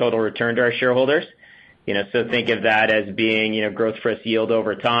a total return to our shareholders. So think of that as being, growth plus yield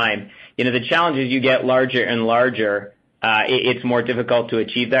over time. The challenge is you get larger and larger, it's more difficult to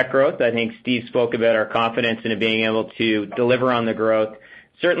achieve that growth. I think Steve spoke about our confidence in being able to deliver on the growth,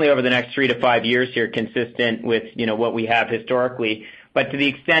 certainly over the next 3 to 5 years here, consistent with, what we have historically. But to the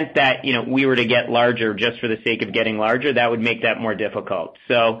extent that, we were to get larger just for the sake of getting larger, that would make that more difficult.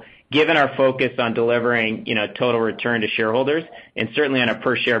 So given our focus on delivering, total return to shareholders, and certainly on a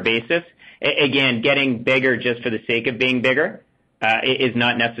per share basis, again, getting bigger just for the sake of being bigger is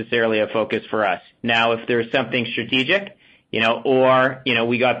not necessarily a focus for us. Now, if there's something strategic, or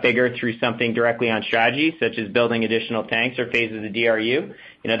we got bigger through something directly on strategy, such as building additional tanks or phases of DRU,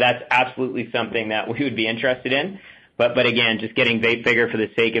 that's absolutely something that we would be interested in. But again, just getting bigger for the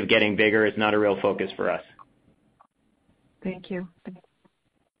sake of getting bigger is not a real focus for us. Thank you.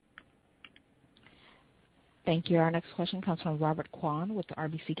 Thank you. Our next question comes from Robert Kwan with the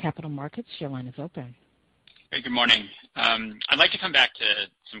RBC Capital Markets. Your line is open. Hey, good morning. I'd like to come back to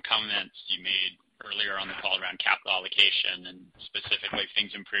some comments you made earlier on the call around capital allocation, and specifically if things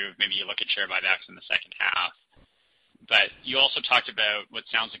improve, maybe you look at share buybacks in the second half. But you also talked about what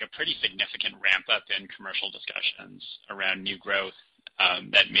sounds like a pretty significant ramp up in commercial discussions around new growth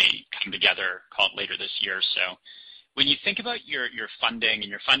that may come together, call it later this year. So when you think about your funding, and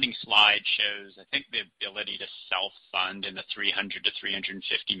your funding slide shows, I think, the ability to self-fund in the $300 to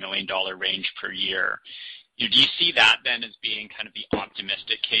 $350 million range per year. Do you see that then as being kind of the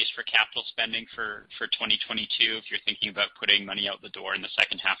optimistic case for capital spending for 2022 if you're thinking about putting money out the door in the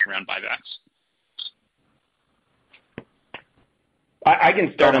second half around buybacks? I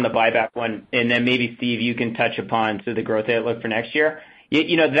can start on the buyback one, and then maybe, Steve, you can touch upon the growth outlook for next year.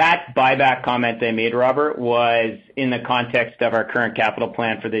 That buyback comment they made, Robert, was in the context of our current capital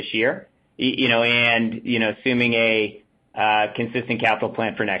plan for this year, and assuming a consistent capital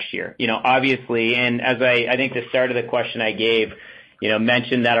plan for next year. Obviously, and as I think the start of the question I gave,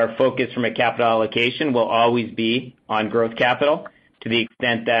 mentioned that our focus from a capital allocation will always be on growth capital to the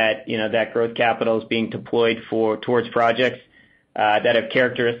extent that, that growth capital is being deployed towards projects that have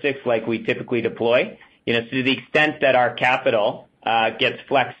characteristics like we typically deploy. To the extent that our capital gets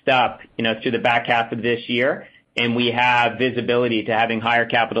flexed up, through the back half of this year, and we have visibility to having higher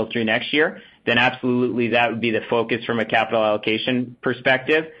capital through next year, then absolutely that would be the focus from a capital allocation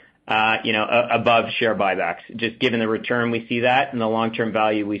perspective, above share buybacks. Just given the return we see that and the long-term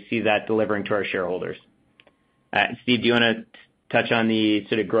value we see that delivering to our shareholders. Steve, do you want to touch on the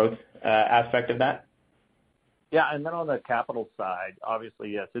sort of growth aspect of that? Yeah, and then on the capital side,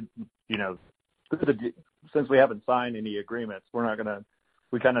 obviously, yes, since we haven't signed any agreements,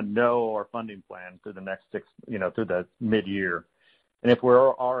 we kind of know our funding plan through the next through the mid-year. And if we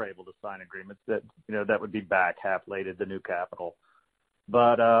are able to sign agreements, that would be back half weighted, the new capital.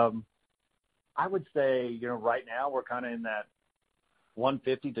 But I would say, right now we're kind of in that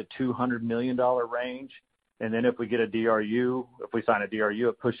 $150 to $200 million range. And then if we get a DRU, if we sign a DRU,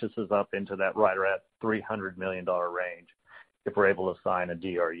 it pushes us up into that right around $300 million range if we're able to sign a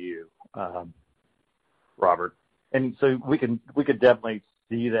DRU, Robert. And so we could definitely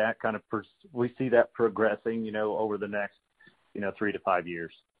see that we see that progressing, over the next, 3 to 5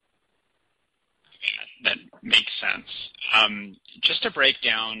 years. That makes sense. Just to break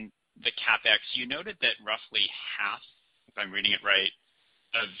down the CapEx, you noted that roughly half, if I'm reading it right,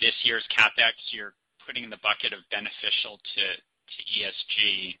 of this year's CapEx you're putting in the bucket of beneficial to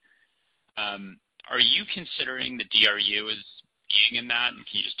ESG. Are you considering the DRU as being in that? And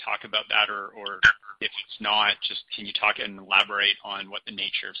can you just talk about that, or if it's not, just can you talk and elaborate on what the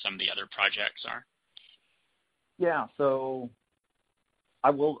nature of some of the other projects are? Yeah, so I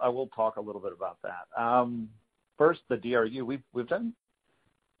will talk a little bit about that. First, the DRU, we've done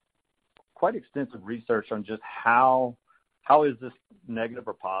quite extensive research on just how is this negative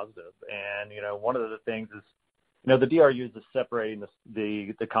or positive? And, one of the things is, the DRU is separating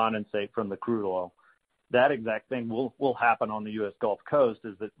the condensate from the crude oil. That exact thing will happen on the U.S. Gulf Coast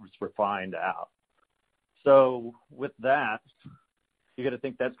as it's refined out. So with that, you got to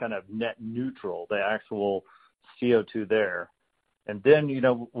think that's kind of net neutral, the actual CO2 there. And then,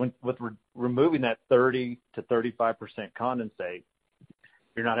 with removing that 30 to 35% condensate,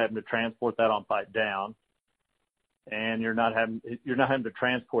 you're not having to transport that on pipe down, and you're not having to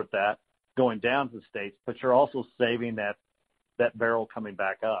transport that going down to the States, but you're also saving that barrel coming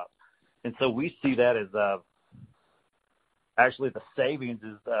back up. And so we see that as actually the savings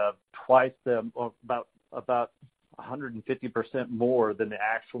is twice about 150% more than the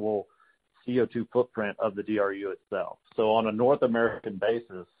actual CO2 footprint of the DRU itself. So on a North American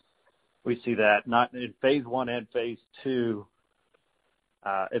basis, we see that not in phase 1 and phase 2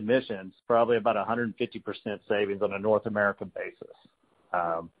 emissions, probably about 150% savings on a North American basis.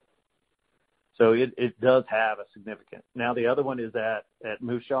 So it does have a significant. Now the other one is at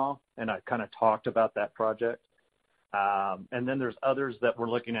Moose Jaw, and I kind of talked about that project. And then there's others that we're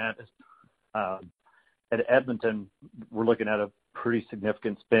looking at. At Edmonton, we're looking at a pretty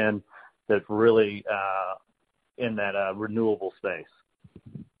significant spend that's really in that renewable space.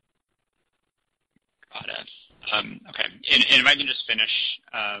 Got it. Okay. And if I can just finish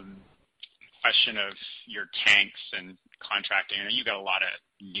question of your tanks and contracting. I know you got a lot of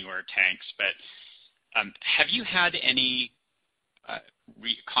newer tanks, but have you had any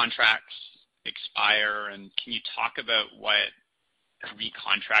contracts expire, and can you talk about what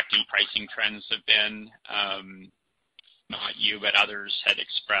recontracting pricing trends have been? Not you, but others had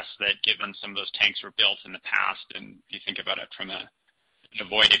expressed that given some of those tanks were built in the past, and if you think about it from an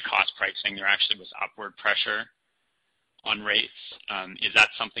avoided cost pricing, there actually was upward pressure on rates. Is that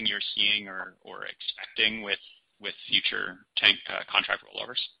something you're seeing or expecting with future tank contract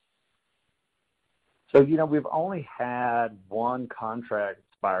rollovers? So, we've only had one contract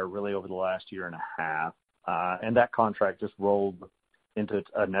expire really over the last year and a half. and that contract just rolled into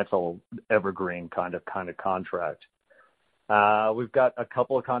a natural evergreen kind of contract. We've got a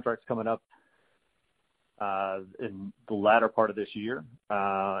couple of contracts coming up in the latter part of this year,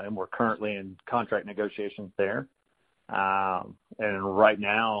 and we're currently in contract negotiations there. And right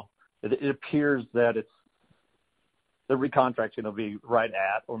now, it appears that the recontracting will be right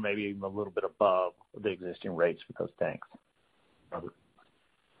at or maybe even a little bit above the existing rates for those tanks. Robert.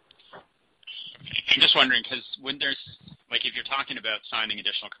 I'm just wondering, because when there's, like, if you're talking about signing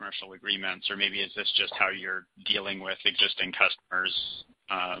additional commercial agreements, or maybe is this just how you're dealing with existing customers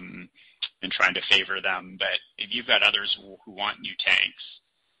and trying to favor them, but if you've got others who want new tanks,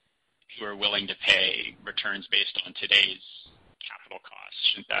 who are willing to pay returns based on today's capital costs,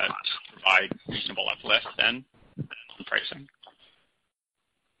 shouldn't that provide reasonable uplift then on pricing?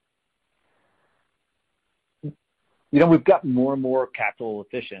 You know, we've gotten more and more capital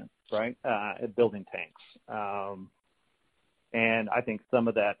efficient, right, at building tanks. And I think some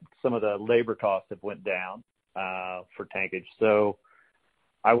of the labor costs have went down for tankage. So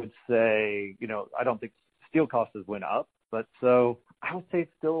I would say, you know, I don't think steel costs has went up, but so I would say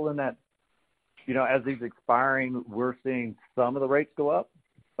still in that, you know, as these expiring, we're seeing some of the rates go up,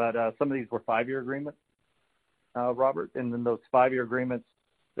 but some of these were 5-year agreements, Robert, and in those 5-year agreements,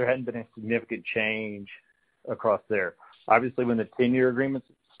 there hadn't been a significant change across there. Obviously, when the 10-year agreements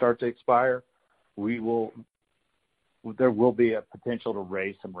start to expire, there will be a potential to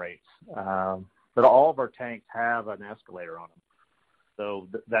raise some rates. But all of our tanks have an escalator on them. So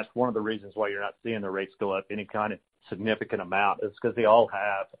that's one of the reasons why you're not seeing the rates go up any kind of significant amount. It's because they all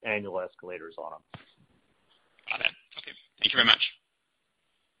have annual escalators on them. Got it. Okay. Thank you very much.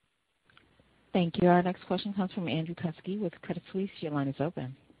 Thank you. Our next question comes from Andrew Kuske with Credit Suisse. Your line is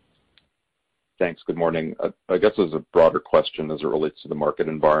open. Thanks. Good morning. I guess as a broader question as it relates to the market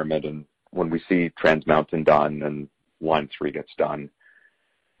environment, and when we see Trans Mountain done and Line 3 gets done,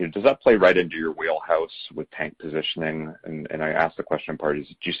 you know, does that play right into your wheelhouse with tank positioning? And I asked the question part is,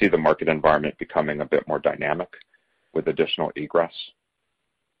 do you see the market environment becoming a bit more dynamic with additional egress?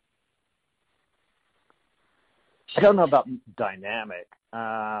 I don't know about dynamic.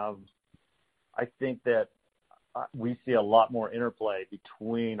 I think that we see a lot more interplay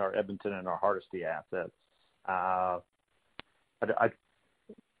between our Edmonton and our Hardisty assets.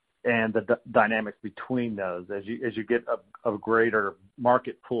 And the dynamics between those as you get a greater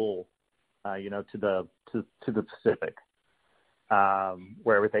market pool, you know, to the Pacific,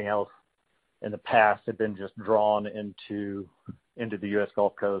 where everything else in the past had been just drawn into the U.S.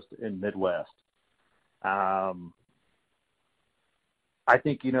 Gulf Coast and Midwest. I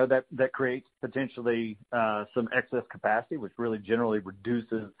think, you know, that creates potentially some excess capacity, which really generally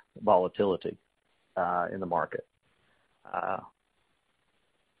reduces volatility in the market.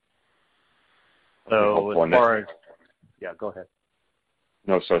 So as far as, yeah, go ahead.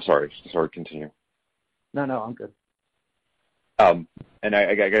 No, sorry, continue. No, I'm good. And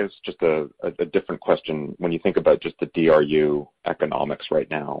I guess just a different question. When you think about just the DRU economics right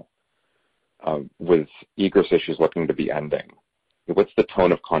now, with egress issues looking to be ending, what's the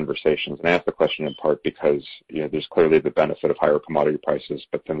tone of conversations? And I ask the question in part because, you know, there's clearly the benefit of higher commodity prices,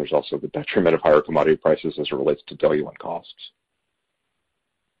 but then there's also the detriment of higher commodity prices as it relates to diluent costs.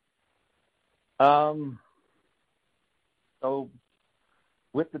 So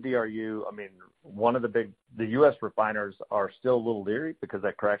with the DRU, I mean, the U.S. refiners are still a little leery because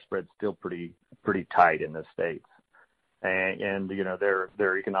that crack spread's still pretty tight in the States. And you know,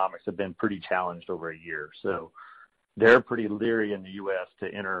 their economics have been pretty challenged over a year. So they're pretty leery in the U.S. to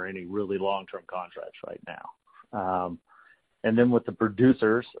enter any really long-term contracts right now. And then with the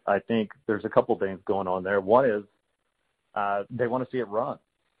producers, I think there's a couple things going on there. One is they want to see it run.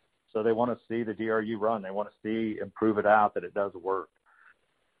 So they want to see the DRU run. They want to see and prove it out that it does work.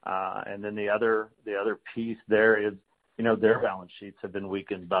 And then the other piece there is, you know, their balance sheets have been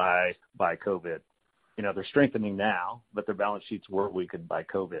weakened by COVID. You know, they're strengthening now, but their balance sheets were weakened by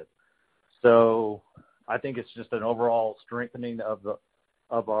COVID. So I think it's just an overall strengthening of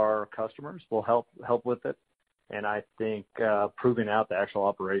our customers will help with it. And I think proving out the actual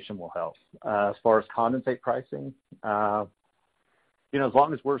operation will help. As far as condensate pricing, you know, as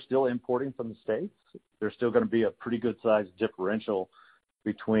long as we're still importing from the States, there's still going to be a pretty good sized differential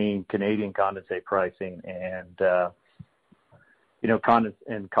between Canadian condensate pricing and, you know,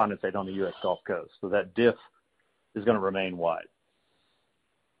 condensate on the U.S. Gulf Coast. So that diff is going to remain wide.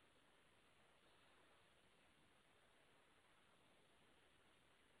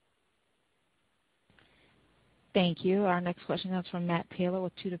 Thank you. Our next question comes from Matt Taylor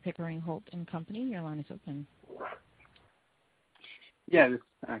with Tudor, Pickering, Holt & Company. Your line is open. Yeah, just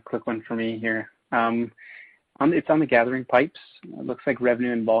a quick one for me here. It's on the gathering pipes. It looks like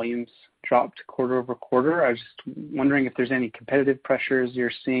revenue and volumes dropped quarter-over-quarter. I was just wondering if there's any competitive pressures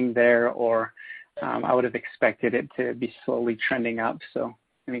you're seeing there, or I would have expected it to be slowly trending up. So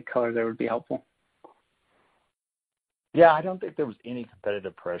any color there would be helpful. Yeah, I don't think there was any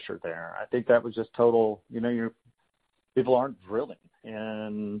competitive pressure there. I think that was just total, people aren't drilling.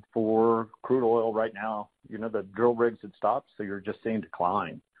 And for crude oil right now, the drill rigs had stopped, so you're just seeing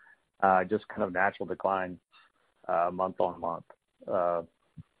decline, just kind of natural decline month on month.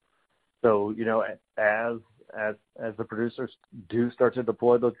 So, as the producers do start to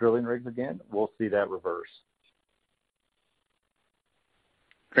deploy those drilling rigs again, we'll see that reverse.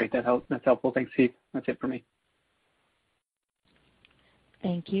 Great, that's helpful. Thanks, Steve. That's it for me.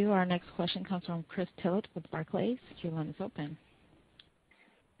 Thank you. Our next question comes from Chris Tillett with Barclays. Your line is open.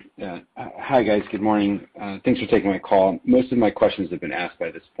 Hi, guys. Good morning. Thanks for taking my call. Most of my questions have been asked by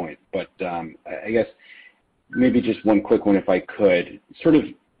this point, but I guess maybe just one quick one if I could. Sort of,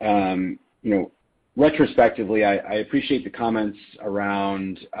 retrospectively, I appreciate the comments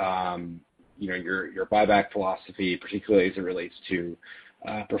around, your buyback philosophy, particularly as it relates to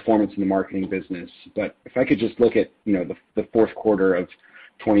performance in the marketing business. But if I could just look at, the fourth quarter of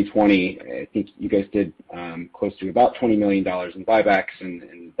 2020, I think you guys did close to about $20 million in buybacks,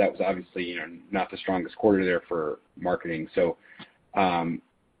 and that was obviously, not the strongest quarter there for marketing. So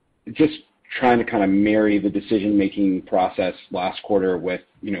just trying to kind of marry the decision-making process last quarter with,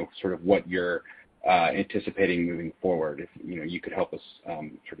 sort of what you're anticipating moving forward. If, you could help us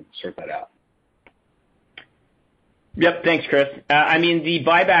sort of sort that out. Yep. Thanks, Chris. The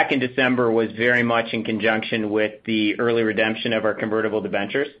buyback in December was very much in conjunction with the early redemption of our convertible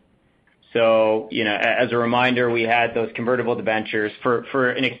debentures. So, as a reminder, we had those convertible debentures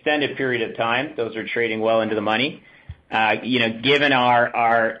for an extended period of time. Those are trading well into the money. Given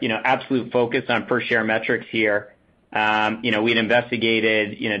our absolute focus on per share metrics here, we'd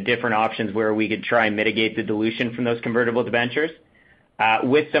investigated, different options where we could try and mitigate the dilution from those convertible debentures.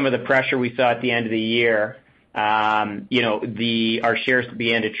 With some of the pressure we saw at the end of the year, our shares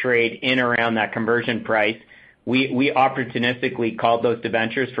began to trade in around that conversion price. We opportunistically called those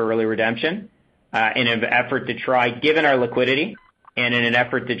debentures for early redemption in an effort to try, given our liquidity, and in an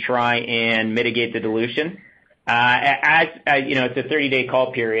effort to try and mitigate the dilution. It's a 30-day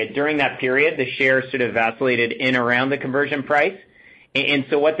call period. During that period, the shares sort of vacillated in around the conversion price. And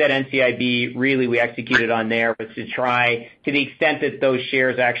so what that NCIB really we executed on there was to try, to the extent that those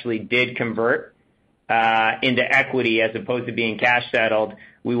shares actually did convert into equity as opposed to being cash settled,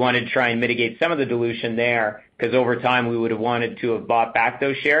 we wanted to try and mitigate some of the dilution there, because over time we would have wanted to have bought back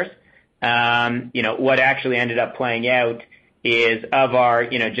those shares. What actually ended up playing out is of our,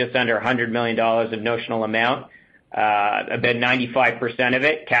 just under $100 million of notional amount, about 95% of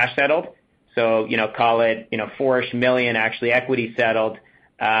it cash settled. So, call it, $4-ish million actually equity settled.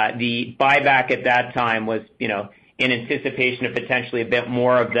 The buyback at that time was, in anticipation of potentially a bit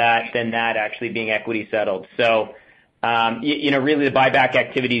more of that than that actually being equity settled. So, really the buyback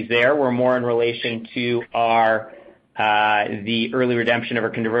activities there were more in relation to the early redemption of our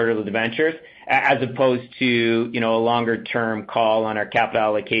convertible debentures, as opposed to, a longer term call on our capital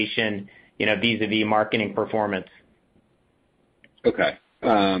allocation, vis-a-vis marketing performance. Okay.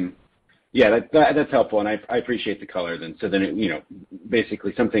 Yeah, that's helpful, and I appreciate the color then. So then,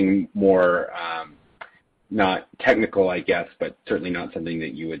 basically something more, not technical, I guess, but certainly not something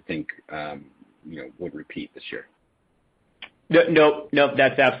that you would think, would repeat this year. No,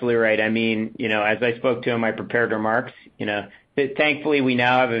 that's absolutely right. As I spoke to in my prepared remarks, thankfully we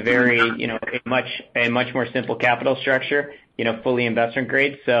now have a very, a much more simple capital structure, fully investment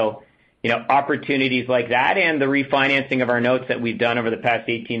grade. So, opportunities like that and the refinancing of our notes that we've done over the past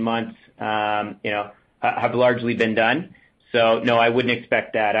 18 months, have largely been done. So no, I wouldn't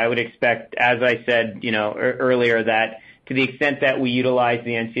expect that. I would expect, as I said, earlier, that to the extent that we utilize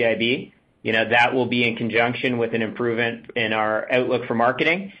the NCIB, that will be in conjunction with an improvement in our outlook for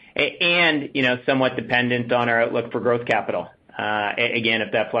marketing and, somewhat dependent on our outlook for growth capital. Again,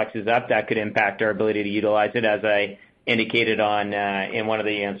 if that flexes up, that could impact our ability to utilize it, as I indicated in one of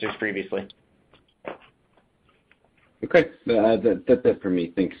the answers previously. Okay. That's it for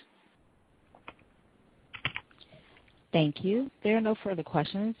me. Thanks. Thank you. There are no further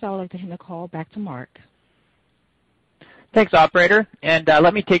questions. I would like to hand the call back to Mark. Thanks, operator. And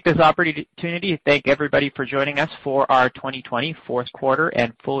let me take this opportunity to thank everybody for joining us for our 2020 fourth quarter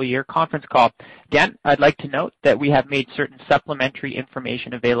and full year conference call. Again, I'd like to note that we have made certain supplementary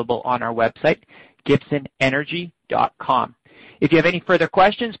information available on our website, gibsonenergy.com. If you have any further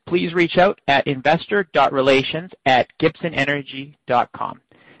questions, please reach out at investor.relations@gibsonenergy.com.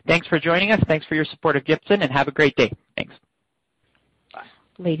 Thanks for joining us. Thanks for your support of Gibson, and have a great day. Thanks.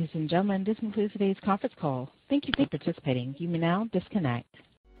 Ladies and gentlemen, this concludes today's conference call. Thank you for participating. You may now disconnect.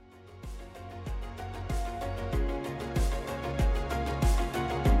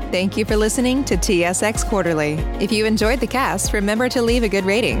 Thank you for listening to TSX Quarterly. If you enjoyed the cast, remember to leave a good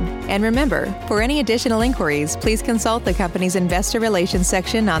rating. And remember, for any additional inquiries, please consult the company's investor relations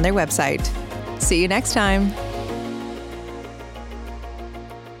section on their website. See you next time.